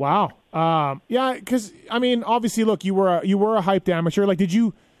 Wow. Because I mean, obviously, look, you were a hyped amateur. Like, did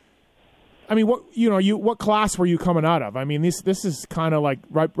you? I mean, what class were you coming out of? I mean, this is kind of like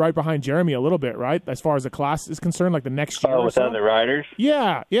right behind Jeremy a little bit, right? As far as the class is concerned, like the next year. Oh, with other riders?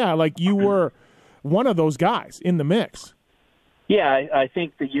 Yeah. Like you were one of those guys in the mix. Yeah, I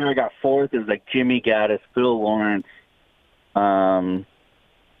think the year I got fourth is like Jimmy Gaddis, Phil Lawrence, Buddy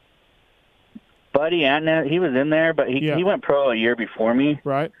Antnet. He was in there, but he went pro a year before me.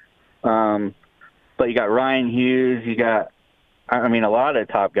 Right. But you got Ryan Hughes. You got. I mean, a lot of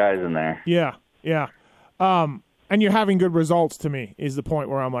top guys in there. Yeah. And you're having good results. To me, is the point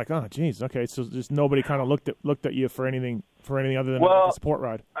where I'm like, oh, geez, okay. So just nobody kind of looked at you for anything other than a support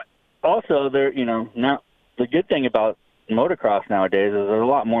ride. Also, now the good thing about motocross nowadays is there's a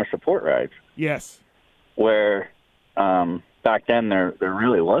lot more support rides. Yes. Where back then there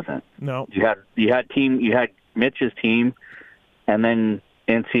really wasn't. No. You had Mitch's team, and then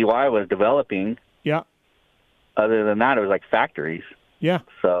NCY was developing. Yeah. Other than that, it was like factories. Yeah,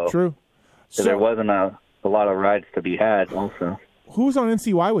 so true. So there wasn't a lot of rides to be had also. Who was on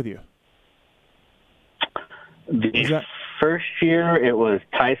NCY with you? The first year, it was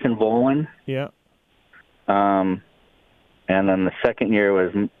Tyson Volan. Yeah. And then the second year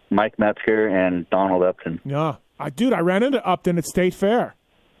was Mike Metzger and Donald Upton. Yeah. Dude, I ran into Upton at State Fair.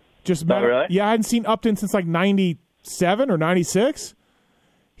 Just met really? Yeah, I hadn't seen Upton since like 97 or 96.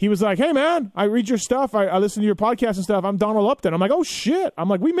 He was like, hey, man, I read your stuff. I listen to your podcast and stuff. I'm Donald Upton. I'm like, oh, shit. I'm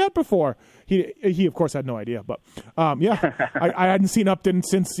like, we met before. He of course, had no idea. But, I hadn't seen Upton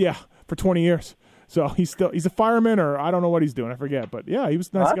since, for 20 years. So he's a fireman, or I don't know what he's doing. I forget. But, yeah, he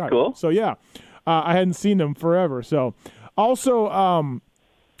was a nice guy. Cool. So, I hadn't seen him forever. So, also,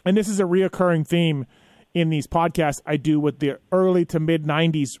 and this is a reoccurring theme in these podcasts I do with the early to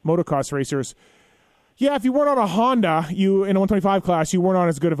mid-90s motocross racers. Yeah, if you weren't on a Honda, in a 125 class, you weren't on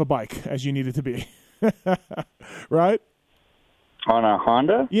as good of a bike as you needed to be. Right? On a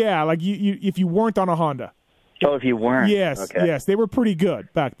Honda? Yeah, like you if you weren't on a Honda. Oh, if you weren't. Yes, okay. Yes, they were pretty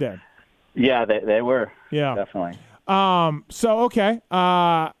good back then. Yeah, they were. Yeah. Definitely. So, okay.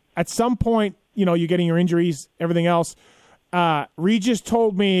 At some point, you're getting your injuries, everything else. Regis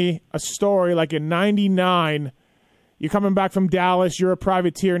told me a story like in 99. You're coming back from Dallas. You're a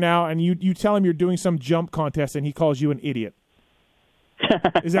privateer now, and you tell him you're doing some jump contest, and he calls you an idiot.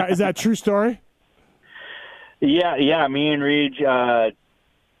 Is that a true story? Yeah. Me and Reed,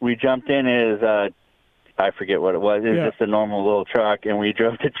 we jumped in his, I forget what it was. It was just a normal little truck, and we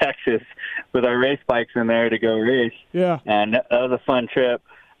drove to Texas with our race bikes in there to go race. Yeah. And that was a fun trip.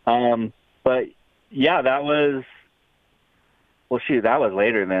 But yeah, that was. Well, shoot, that was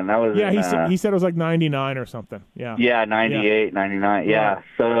later then. That was he said it was like 99 or something. Yeah. Yeah, 98, 99. Yeah.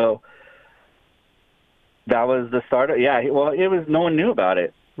 So that was the start of. Yeah. Well, it was. No one knew about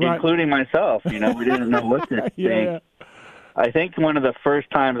it, including myself. We didn't know what to think. Yeah. I think one of the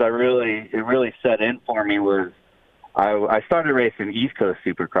first times it really set in for me was I started racing East Coast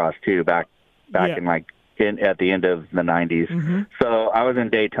Supercross too back in at the end of the 90s. Mm-hmm. So I was in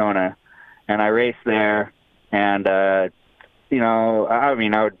Daytona, and I raced there, and I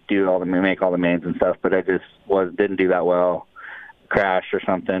would do make all the mains and stuff, but I just didn't do that well, crashed or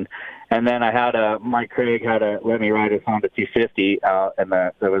something. And then I had Mike Craig let me ride his Honda 250 out, and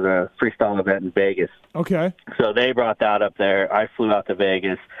there was a freestyle event in Vegas. Okay. So they brought that up there. I flew out to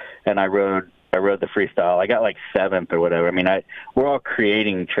Vegas, and I rode the freestyle. I got like 7th or whatever. I mean, we're all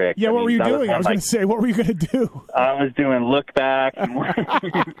creating tricks. Yeah, what were you doing? I was going to say, what were you going to do? I was doing look back. I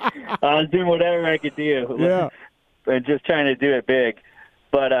was doing whatever I could do. Yeah. And just trying to do it big.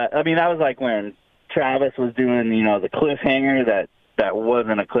 But, that was like when Travis was doing, the cliffhanger that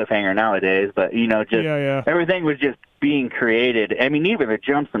wasn't a cliffhanger nowadays, but, everything was just being created. I mean, even the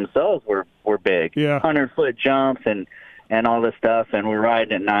jumps themselves were big. Yeah. 100-foot jumps and all this stuff, and we're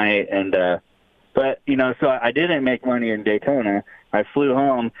riding at night. And so I didn't make money in Daytona. I flew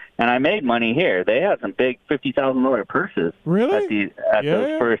home, and I made money here. They had some big $50,000 purses. Really? At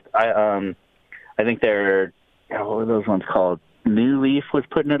those first. I think they're, what were those ones called? New Leaf was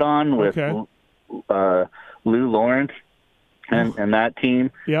putting it on with Lou Lawrence and that team.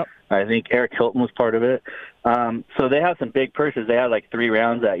 Yep. I think Eric Hilton was part of it. So they had some big purses. They had like 3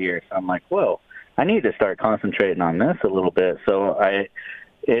 rounds that year. So I'm like, whoa, I need to start concentrating on this a little bit. So I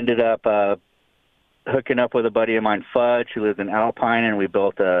ended up hooking up with a buddy of mine, Fudge, who lives in Alpine, and we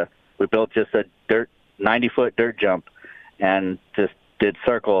built just a 90-foot dirt jump, and just did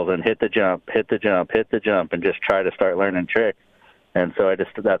circles and hit the jump, and just try to start learning tricks. And so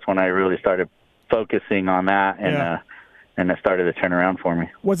that's when I really started focusing on that, and it started to turn around for me.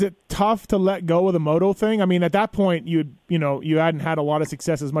 Was it tough to let go of the moto thing? I mean, at that point, you hadn't had a lot of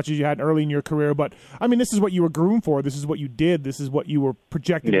success as much as you had early in your career, but I mean, this is what you were groomed for. This is what you did. This is what you were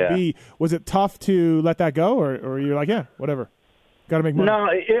projected to be. Was it tough to let that go, or you're like, yeah, whatever, got to make money? No,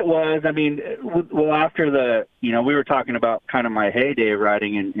 it was. I mean, well, after we were talking about kind of my heyday of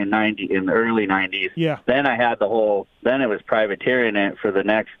riding in the early 90s. Yeah. Then I had then it was privateering it for the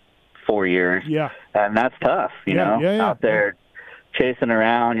next 4 years. Yeah. And that's tough, out there chasing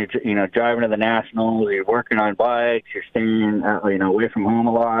around, you're driving to the Nationals, you're working on bikes, you're staying, away from home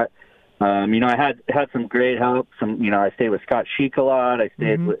a lot. I had some great help. I stayed with Scott Sheik a lot. I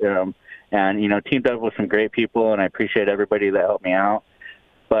stayed with, and, teamed up with some great people, and I appreciate everybody that helped me out.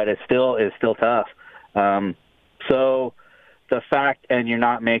 But it's still tough. So the fact, and you're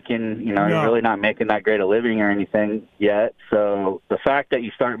not making, you're really not making that great a living or anything yet. So the fact that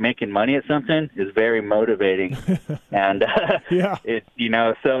you start making money at something is very motivating. And it,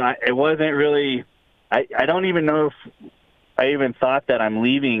 so it wasn't really, I don't even know if I even thought that I'm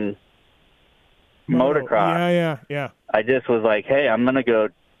leaving motocross. Yeah. I just was like, hey, I'm going to go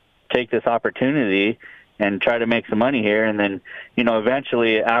take this opportunity and try to make some money here. And then,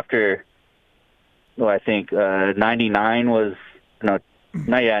 eventually after, I think 99 was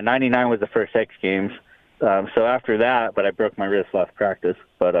the first X Games. So after that, but I broke my wrist last practice.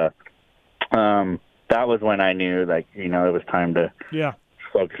 But that was when I knew, it was time to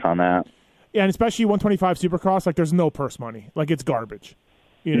focus on that. Yeah, and especially 125 Supercross, there's no purse money. It's garbage.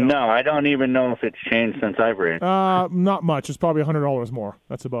 No, I don't even know if it's changed since I've raced. Not much. It's probably $100 more.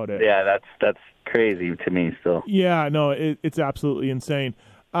 That's about it. Yeah, that's crazy to me still. Yeah, no, it's absolutely insane.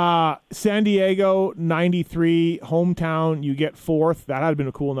 San Diego, 93, hometown, you get 4th. That had been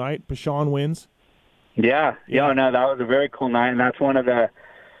a cool night. Pashawn wins. Yeah. No, that was a very cool night, and that's one of the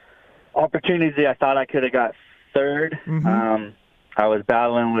opportunities that I thought I could have got 3rd. Mm-hmm. I was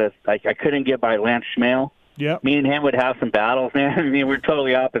battling with, I couldn't get by Lance Schmale. Yeah. Me and him would have some battles, man. I mean, we're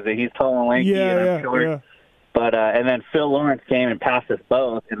totally opposite. He's tall and lanky, and I'm short. Yeah. But, and then Phil Lawrence came and passed us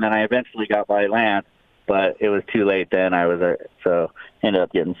both, and then I eventually got by Lance. But it was too late then. So ended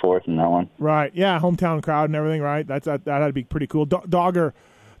up getting 4th in that one. Right. Yeah, hometown crowd and everything, right? That had to be pretty cool. Dogger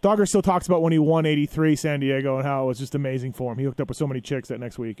still talks about when he won 83 San Diego and how it was just amazing for him. He hooked up with so many chicks that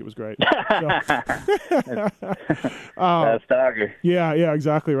next week. It was great. That's Dogger. Yeah,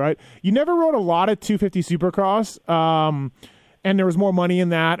 exactly right. You never rode a lot of 250 Supercross. and there was more money in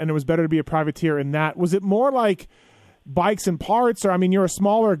that, and it was better to be a privateer in that. Was it more like bikes and parts, or, I mean, you're a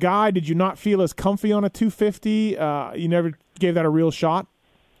smaller guy. Did you not feel as comfy on a 250? You never gave that a real shot?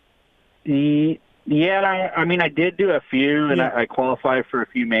 Yeah, I mean, I did do a few, and I qualified for a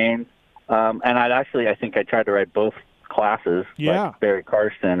few mains. And I think I tried to ride both classes, like Barry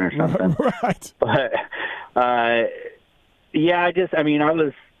Karsten or something. Right. But, I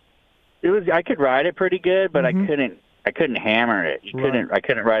could ride it pretty good, but I couldn't hammer it. I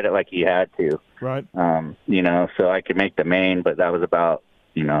couldn't ride it like you had to. Right. So I could make the main, but that was about,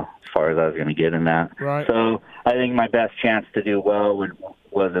 as far as I was going to get in that. Right. So I think my best chance to do well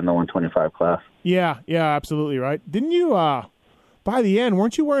was in the 125 class. Yeah, absolutely right. Didn't you, by the end,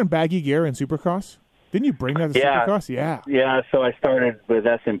 weren't you wearing baggy gear in Supercross? Didn't you bring that to Supercross? Yeah. Yeah, so I started with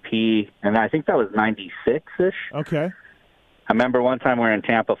S&P, and I think that was 96-ish. Okay. I remember one time we were in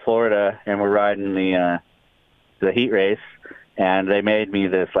Tampa, Florida, and we're riding the heat race, and they made me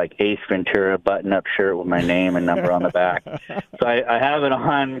this like Ace Ventura button-up shirt with my name and number on the back. So I have it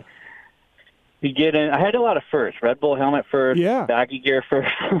on. You get in. I had a lot of firsts. Red Bull helmet first. Yeah. Baggy gear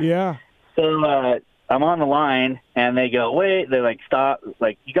first. Yeah. So I'm on the line, and they go, wait. They're like, stop.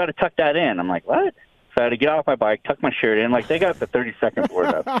 Like, you got to tuck that in. I'm like, what? So I had to get off my bike, tuck my shirt in. Like, they got the 30-second board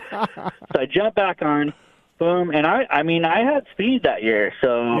up. So I jump back on. Boom, and I had speed that year, so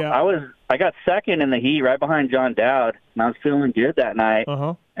I got second in the heat right behind John Dowd, and I was feeling good that night.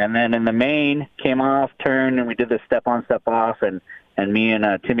 Uh-huh. And then in the main, came off, turned, and we did the step on, step off, and me and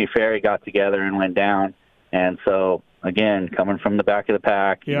Timmy Ferry got together and went down. And so again, coming from the back of the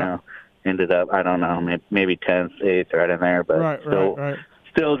pack, ended up, I don't know, maybe 10th, 8th, right in there, but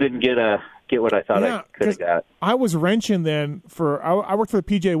still didn't get what I thought I could have got. I was wrenching then I worked for the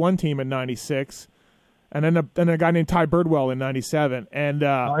PJ1 team in '96. And then a guy named Ty Birdwell in '97, and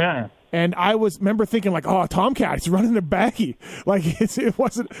and I remember thinking like, oh, Tomcat, he's running a baggy, like it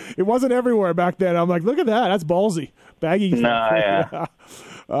wasn't everywhere back then. I'm like, look at that, that's ballsy, baggy. What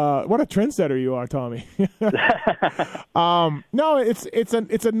a trendsetter you are, Tommy. No, it's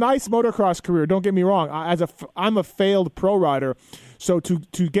a nice motocross career. Don't get me wrong. I'm a failed pro rider, so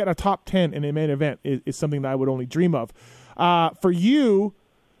to get a top 10 in a main event is something that I would only dream of. For you,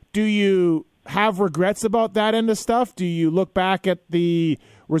 do you have regrets about that end of stuff? Do you look back at the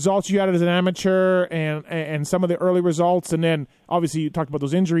results you had as an amateur and some of the early results, and then obviously you talked about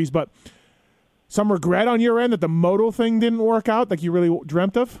those injuries, but some regret on your end that the moto thing didn't work out like you really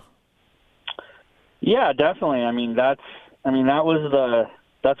dreamt of? Yeah, definitely. That's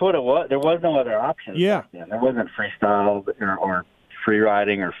what it was. There was no other option. Yeah. There wasn't freestyle or free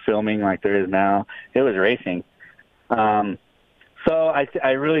riding or filming like there is now. It was racing. So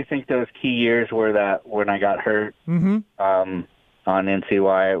I really think those key years were when I got hurt on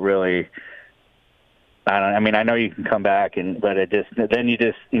NCY. It really, I know you can come back, but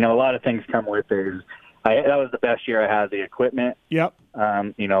a lot of things come with it. That was the best year I had the equipment. Yep.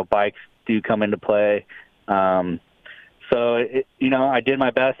 Bikes do come into play. So I did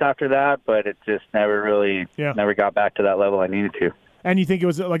my best after that, but it just never got back to that level I needed to. And you think it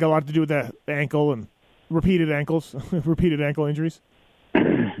was like a lot to do with the ankle and repeated ankle injuries?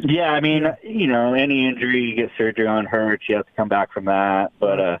 Yeah, any injury, you get surgery on, hurts, you have to come back from that.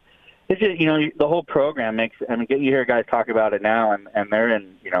 But it's just, the whole program makes, you hear guys talk about it now, and they're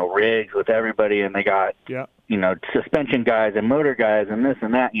in, rigs with everybody, and they got, suspension guys and motor guys and this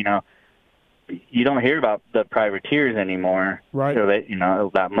and that, You don't hear about the privateers anymore, right? So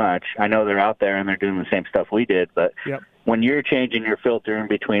that much. I know they're out there and they're doing the same stuff we did, but when you're changing your filter in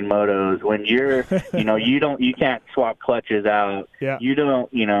between motos, when you're, you can't swap clutches out. Yeah. You don't,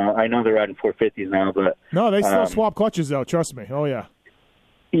 I know they're riding 450s now, but no, they still swap clutches out. Trust me. Oh yeah.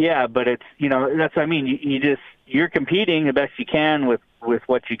 Yeah, but it's, that's what I mean. You're competing the best you can with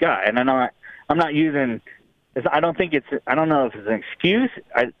what you got, and I'm not using. I don't know if it's an excuse.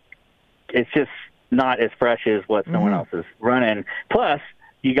 It's just not as fresh as what someone else is running. Plus,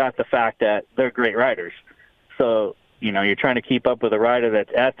 you got the fact that they're great riders. So, you're trying to keep up with a rider that's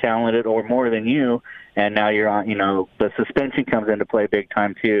as talented or more than you, and now you're on, the suspension comes into play big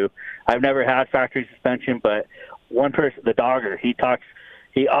time too. I've never had factory suspension, but one person, the Dogger, he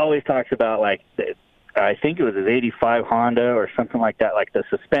always talks about, like, I think it was his 85 Honda or something like that, like the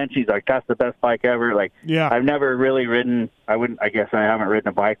suspension. He's like, that's the best bike ever. Like, I've never really ridden, I haven't ridden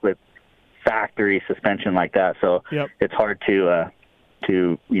a bike with factory suspension like that, so it's hard to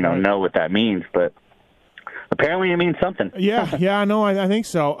know what that means, but apparently it means something. No, I think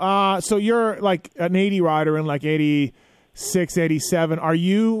so. So you're like an 80 rider in like 86, 87. Are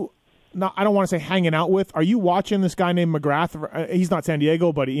you not, I don't want to say hanging out with, are you watching this guy named McGrath? He's not San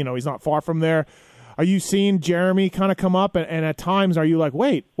Diego, but he's not far from there. Are you seeing Jeremy kind of come up, and at times are you like,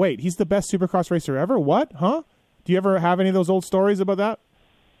 wait, he's the best Supercross racer ever? What? Huh? Do you ever have any of those old stories about that?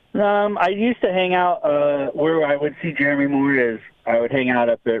 I used to hang out where I would see Jeremy more is I would hang out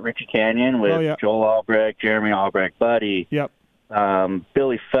up at Ritchie Canyon with Joel Albrecht, Jeremy Albrecht, Buddy,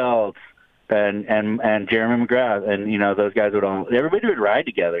 Billy Phelps, and Jeremy McGrath, and those guys would everybody would ride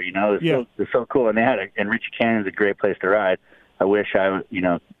together. It was so cool, and and Ritchie Canyon's a great place to ride. I wish I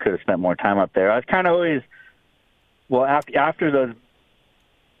could have spent more time up there. I was kind of always after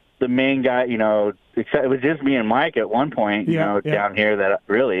the main guy, except it was just me and Mike at one point, down here that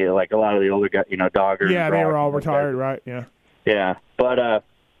really like a lot of the older guys, Dogger. Yeah, they were all retired, right? Yeah. Yeah, but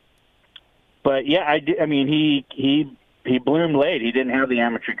yeah, I mean, he bloomed late. He didn't have the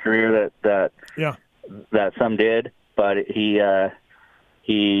amateur career that some did, but he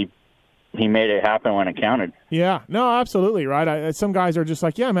made it happen when it counted. Yeah, no, absolutely, right. Some guys are just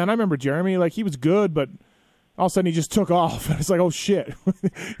like, yeah, man, I remember Jeremy, like he was good, but all of a sudden he just took off. It's like, oh shit,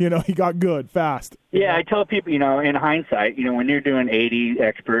 he got good fast. Yeah, I tell people, in hindsight, when you're doing 80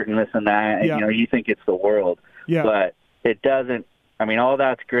 expert and this and that, you think it's the world. Yeah. But it doesn't. I mean, all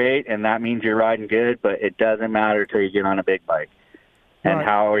that's great, and that means you're riding good, but it doesn't matter till you get on a big bike. And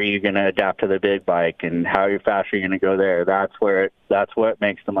how are you going to adapt to the big bike, and how fast are you going to go there? That's what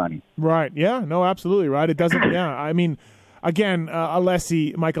makes the money. Right. Yeah. No, absolutely. Right. It doesn't. Yeah. I mean, again,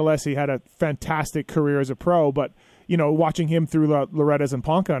 Mike Alessi had a fantastic career as a pro, but watching him through Loretta's and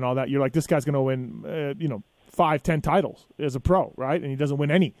Ponca and all that, you're like, this guy's going to win, 5-10 titles as a pro, right? And he doesn't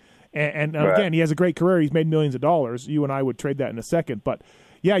win any. And again, he has a great career. He's made millions of dollars. You and I would trade that in a second, but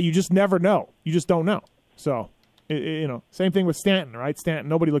yeah, you just never know. You just don't know. So, same thing with Stanton, right? Stanton.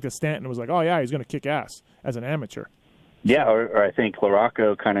 Nobody looked at Stanton and was like, oh yeah, he's going to kick ass as an amateur. Yeah, or I think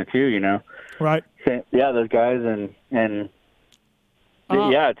Larocco kind of too. Right. Yeah, those guys and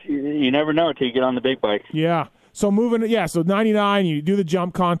you never know until you get on the big bike. Yeah. So so 99, you do the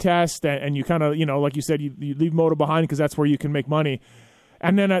jump contest, and you kind of, like you said, you leave moto behind because that's where you can make money.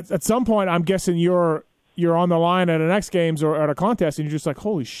 And then at some point, I'm guessing you're on the line at an X Games or at a contest, and you're just like,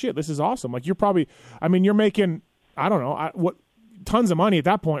 holy shit, this is awesome. Like you're probably, I mean, you're making, I don't know, tons of money at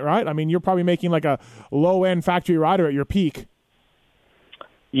that point, right? I mean, you're probably making like a low-end factory rider at your peak.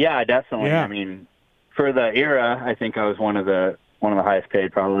 Yeah, definitely. Yeah. I mean, for the era, I think I was one of the highest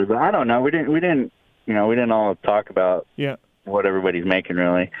paid probably, but I don't know. We didn't all talk about what everybody's making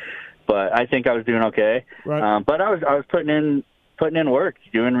really, but I think I was doing okay. Right. But I was putting in work,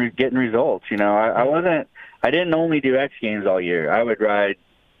 getting results. I didn't only do X Games all year. I would ride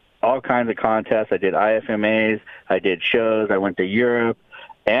all kinds of contests. I did IFMAs, I did shows, I went to Europe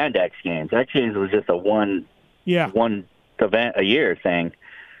and X Games. X Games was just a one event a year thing.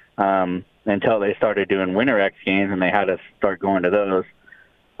 Until they started doing Winter X Games, and they had us start going to those.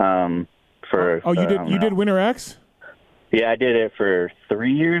 You did Winter X? Yeah, I did it for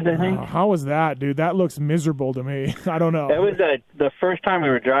 3 years, I think. How was that, dude? That looks miserable to me. I don't know. It was the first time we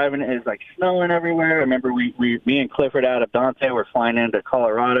were driving. It was like snowing everywhere. I remember me and Clifford out of Dante were flying into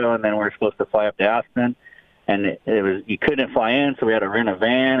Colorado, and then we were supposed to fly up to Aspen. And you couldn't fly in, so we had to rent a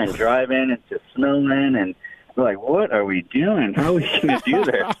van and drive in. It's just snowing, and we're like, what are we doing? How are we going to do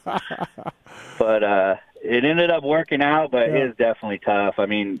this? But it ended up working out, but it was definitely tough. I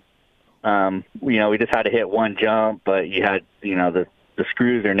mean, we just had to hit one jump, but you had, the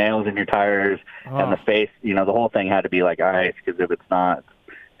screws or nails in your tires and the face, the whole thing had to be like ice, because if it's not,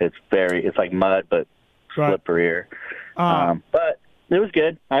 it's like mud, but slipperier. But it was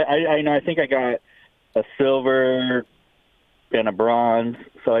good. I think I got a silver and a bronze,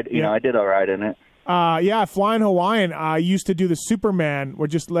 so I did all right in it. Flying Hawaiian, I used to do the Superman where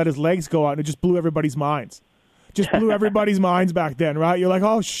just let his legs go out, and it just blew everybody's minds. Just blew everybody's minds back then, right? You're like,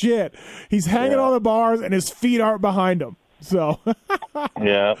 oh shit, he's hanging on the bars and his feet aren't behind him. So,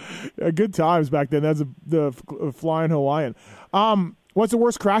 good times back then. That's the Flying Hawaiian. What's the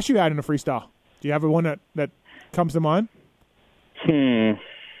worst crash you had in a freestyle? Do you have one that comes to mind? There's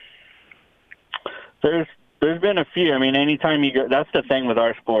been a few. I mean, anytime you go, that's the thing with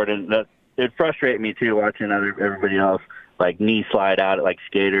our sport, and that it frustrates me too watching everybody else like knee slide out at like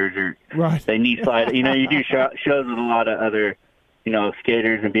skaters, or they knee slide. You do shows with a lot of other,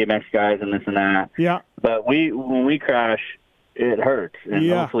 skaters and BMX guys and this and that. Yeah. But when we crash, it hurts, and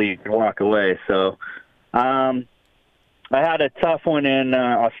hopefully you can walk away. So, I had a tough one in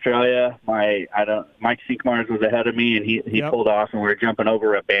Australia. Mike Sinkmars was ahead of me, and he pulled off, and we were jumping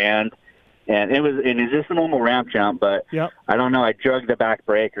over a band. And it was just a normal ramp jump, but I don't know. I drugged the back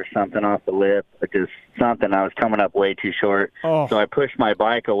brake or something off the lip, or just something. I was coming up way too short, so I pushed my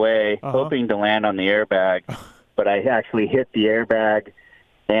bike away, hoping to land on the airbag. But I actually hit the airbag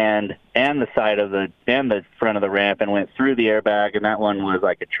and the side of the front of the ramp, and went through the airbag, and that one was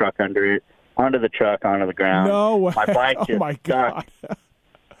like a truck under it, onto the truck, onto the ground. No way. My bike Oh just my God.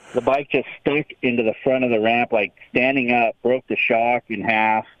 The bike just stuck into the front of the ramp, like standing up, broke the shock in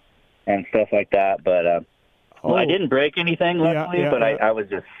half and stuff like that. But well, I didn't break anything, luckily, but I was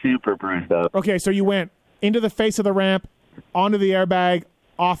just super bruised up. Okay, so you went into the face of the ramp, onto the airbag,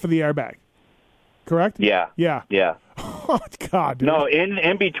 off of the airbag, correct? Yeah. Yeah. Oh, God, dude. No,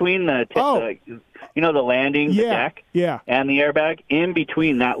 in between the the landing, the deck, and the airbag, in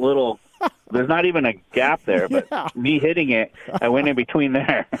between that little, there's not even a gap there, but me hitting it, I went in between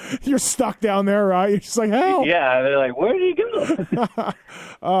there. You're stuck down there, right? You're just like, hell. Yeah, they're like, where did you go?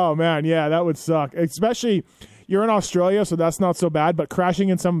 Oh, man, yeah, that would suck. Especially, you're in Australia, so that's not so bad, but crashing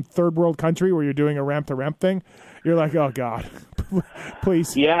in some third world country where you're doing a ramp-to-ramp thing, you're like, oh, God,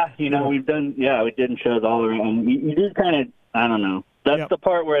 please. Yeah, we did shows all around. You do kind of, I don't know. That's the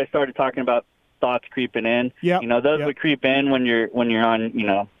part where I started talking about thoughts creeping in. Yeah. Those would creep in when you're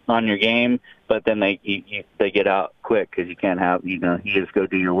on, on your game, but then they get out quick because you can't have, you just go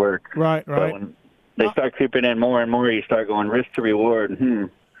do your work. Right. But when they start creeping in more and more, you start going risk to reward.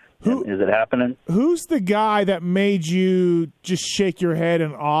 Is it happening? Who's the guy that made you just shake your head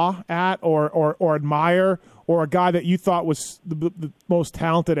in awe at or admire, or a guy that you thought was the most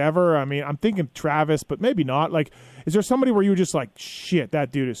talented ever? I mean, I'm thinking Travis, but maybe not. Like, is there somebody where you were just like, shit,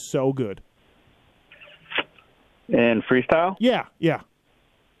 that dude is so good? In freestyle? Yeah.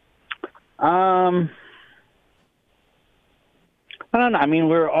 I don't know. I mean,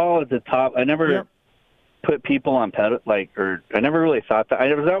 we're all at the top. I never put people on I never really thought that.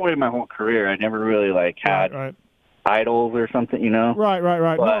 I was that way my whole career. I never really had idols or something, Right.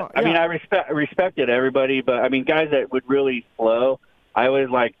 But, No, I mean, I respected everybody, but I mean, guys that would really flow. I always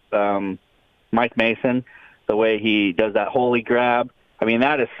liked Mike Mason, the way he does that holy grab. I mean,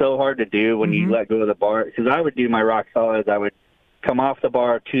 that is so hard to do when you let go of the bar. Because I would do my rock solids. I would come off the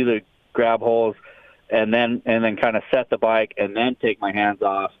bar to the grab holes, and then kind of set the bike, and then take my hands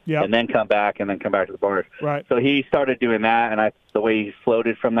off, and then come back, and then come back to the bars. Right. So he started doing that, and the way he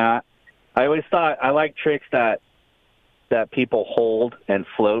floated from that. I always thought I like tricks that people hold and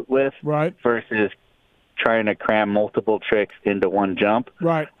float with, right, versus trying to cram multiple tricks into one jump.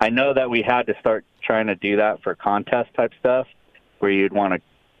 Right. I know that we had to start trying to do that for contest type stuff, where you'd want to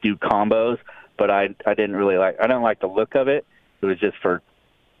do combos, but I didn't really I don't like the look of it. It was just for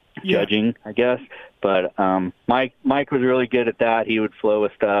judging, I guess. But Mike was really good at that. He would flow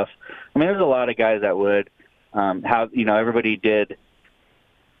with stuff. I mean, there's a lot of guys that would everybody did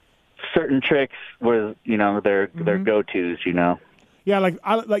certain tricks was their go-tos.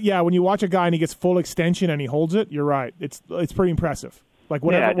 Yeah, when you watch a guy and he gets full extension and he holds it, you're right. It's pretty impressive. Like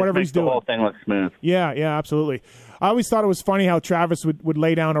whatever he's doing, the whole thing looks smooth. Yeah, absolutely. I always thought it was funny how Travis would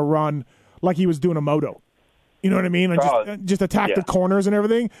lay down a run like he was doing a moto. You know what I mean? And just attack the corners and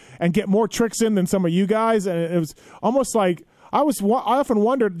everything, and get more tricks in than some of you guys. And it was almost like I often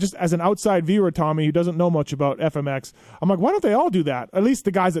wondered, just as an outside viewer, Tommy, who doesn't know much about FMX, I'm like, why don't they all do that? At least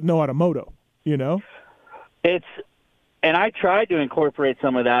the guys that know how to moto. And I tried to incorporate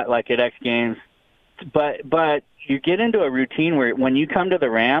some of that, like at X Games, but you get into a routine where when you come to the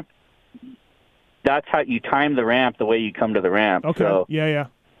ramp, that's how you time the ramp the way you come to the ramp. Okay. So yeah.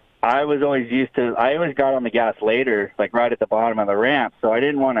 I was always I always got on the gas later, like right at the bottom of the ramp. So I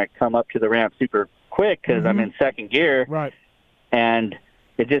didn't want to come up to the ramp super quick because I'm in second gear. Right. And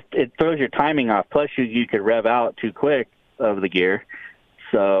it throws your timing off. Plus you could rev out too quick of the gear.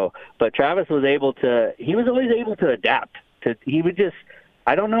 So, but Travis was always able to adapt.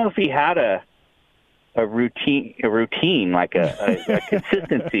 I don't know if he had a routine, like a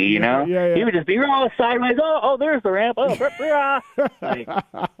consistency, Yeah. He would just be all sideways. Oh, there's the ramp. Oh,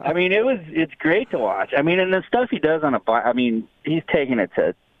 I mean, it's great to watch. I mean, and the stuff he does on a bike, I mean, he's taking it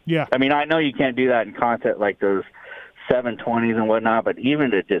to. Yeah. I mean, I know you can't do that in content like those 720s and whatnot, but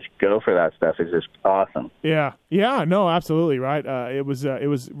even to just go for that stuff is just awesome. Yeah, no, absolutely right. It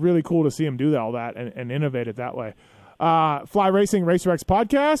was really cool to see him do all that and innovate it that way. Fly Racing Racer X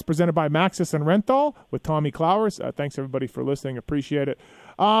podcast presented by Matthes and Renthal with Tommy Clowers. Thanks everybody for listening. Appreciate it.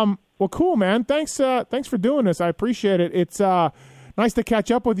 Well, cool, man. Thanks for doing this. I appreciate it. It's nice to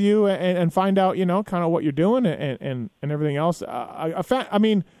catch up with you and find out, kind of what you're doing and everything else. I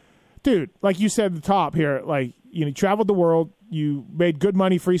mean, dude, like you said at the top here, like, you traveled the world, you made good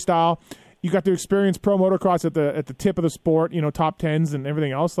money freestyle, you got to experience pro motocross at the tip of the sport, top tens and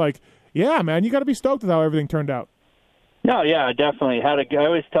everything else. Like, yeah, man, you got to be stoked with how everything turned out. No, yeah, I definitely I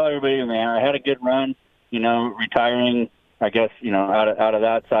always tell everybody, man, I had a good run, retiring, I guess, out of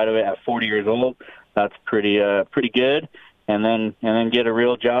that side of it at 40 years old. That's pretty good. and then get a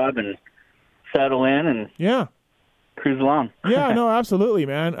real job and settle in and cruise along. Yeah, no, absolutely,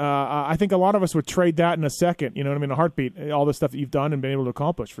 man. I think a lot of us would trade that in a second. You know what I mean? A heartbeat. All the stuff that you've done and been able to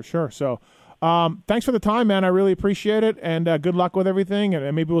accomplish, for sure. So, thanks for the time, man. I really appreciate it, and good luck with everything.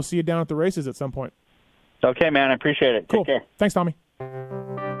 And maybe we'll see you down at the races at some point. Okay, man. I appreciate it. Cool. Take care. Thanks, Tommy.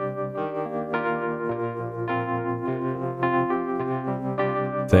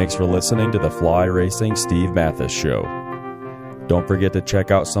 Thanks for listening to the Fly Racing Steve Matthes Show. Don't forget to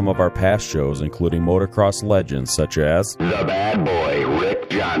check out some of our past shows, including motocross legends such as The Bad Boy, Rick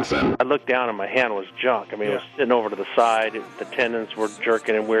Johnson. I looked down and my hand was junk. I mean, it was sitting over to the side. The tendons were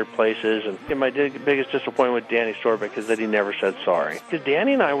jerking in weird places. And my biggest disappointment with Danny Storbeck is that he never said sorry. Because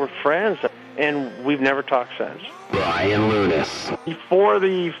Danny and I were friends, and we've never talked since. Brian Lunas. Before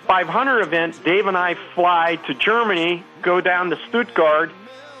the 500 event, Dave and I fly to Germany, go down to Stuttgart.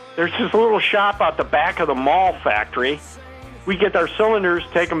 There's this little shop out the back of the mall factory. We get our cylinders,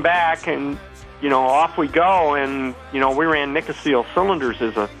 take them back, and, off we go. And, we ran Nicosil cylinders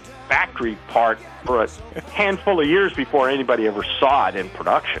as a factory part for a handful of years before anybody ever saw it in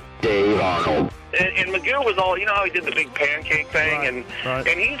production. Dave Arnold. And Magoo was all, how he did the big pancake thing,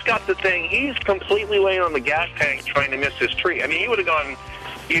 and he's got the thing, he's completely laying on the gas tank trying to miss his tree. I mean, he would have gone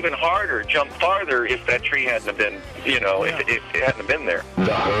even harder, jumped farther if that tree hadn't have been, if it hadn't have been there.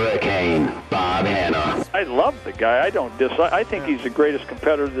 The Hurricane, Bob Hanna. I love the guy. I don't dislike. I think he's the greatest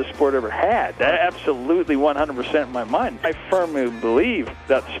competitor this sport ever had. Absolutely 100% in my mind. I firmly believe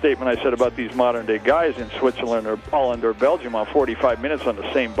that statement I said about these modern-day guys in Switzerland or Holland or Belgium on 45 minutes on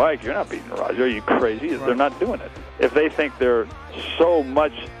the same bike. You're not beating Roger. Are you crazy? They're not doing it. If they think they're so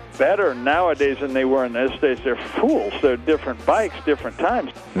much better nowadays than they were in those days, they're fools. They're different bikes, different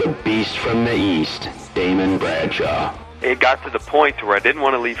times. The Beast from the East, Damon Bradshaw. It got to the point to where I didn't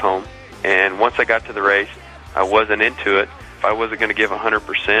want to leave home, and once I got to the race, I wasn't into it. If I wasn't going to give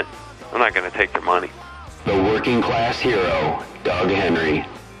 100%, I'm not going to take their money. The working class hero, Doug Henry.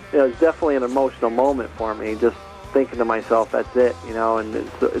 It was definitely an emotional moment for me, just thinking to myself, that's it, and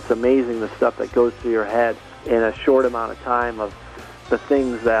it's amazing the stuff that goes through your head in a short amount of time of the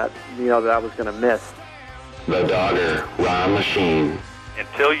things that, that I was going to miss. The Dogger, Ron Lachine.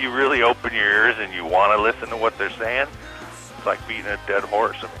 Until you really open your ears and you want to listen to what they're saying, it's like beating a dead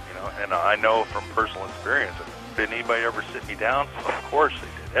horse. I mean, and I know from personal experience, did anybody ever sit me down? Of course they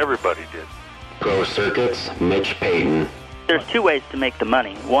did. Everybody did. Pro Circuits, Mitch Payton. There's two ways to make the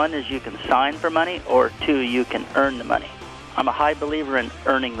money. One is you can sign for money, or two, you can earn the money. I'm a high believer in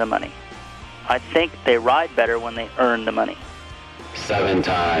earning the money. I think they ride better when they earn the money.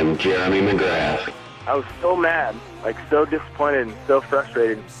 7-time Jeremy McGrath. I was so mad, so disappointed and so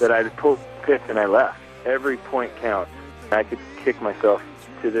frustrated that I pulled pits and I left. Every point counts. I could kick myself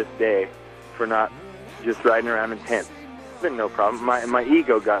to this day for not just riding around in tents. It's been no problem. My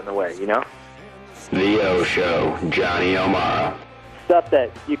ego got in the way, The O Show, Johnny O'Mara. Stuff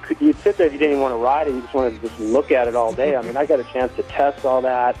that you'd sit there if you didn't even want to ride it, you just wanted to just look at it all day. I mean, I got a chance to test all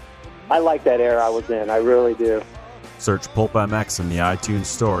that. I like that era I was in. I really do. Search Pulp MX in the iTunes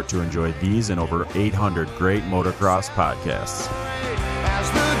store to enjoy these and over 800 great motocross podcasts.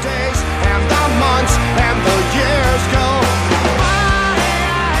 As the days and the months and the years go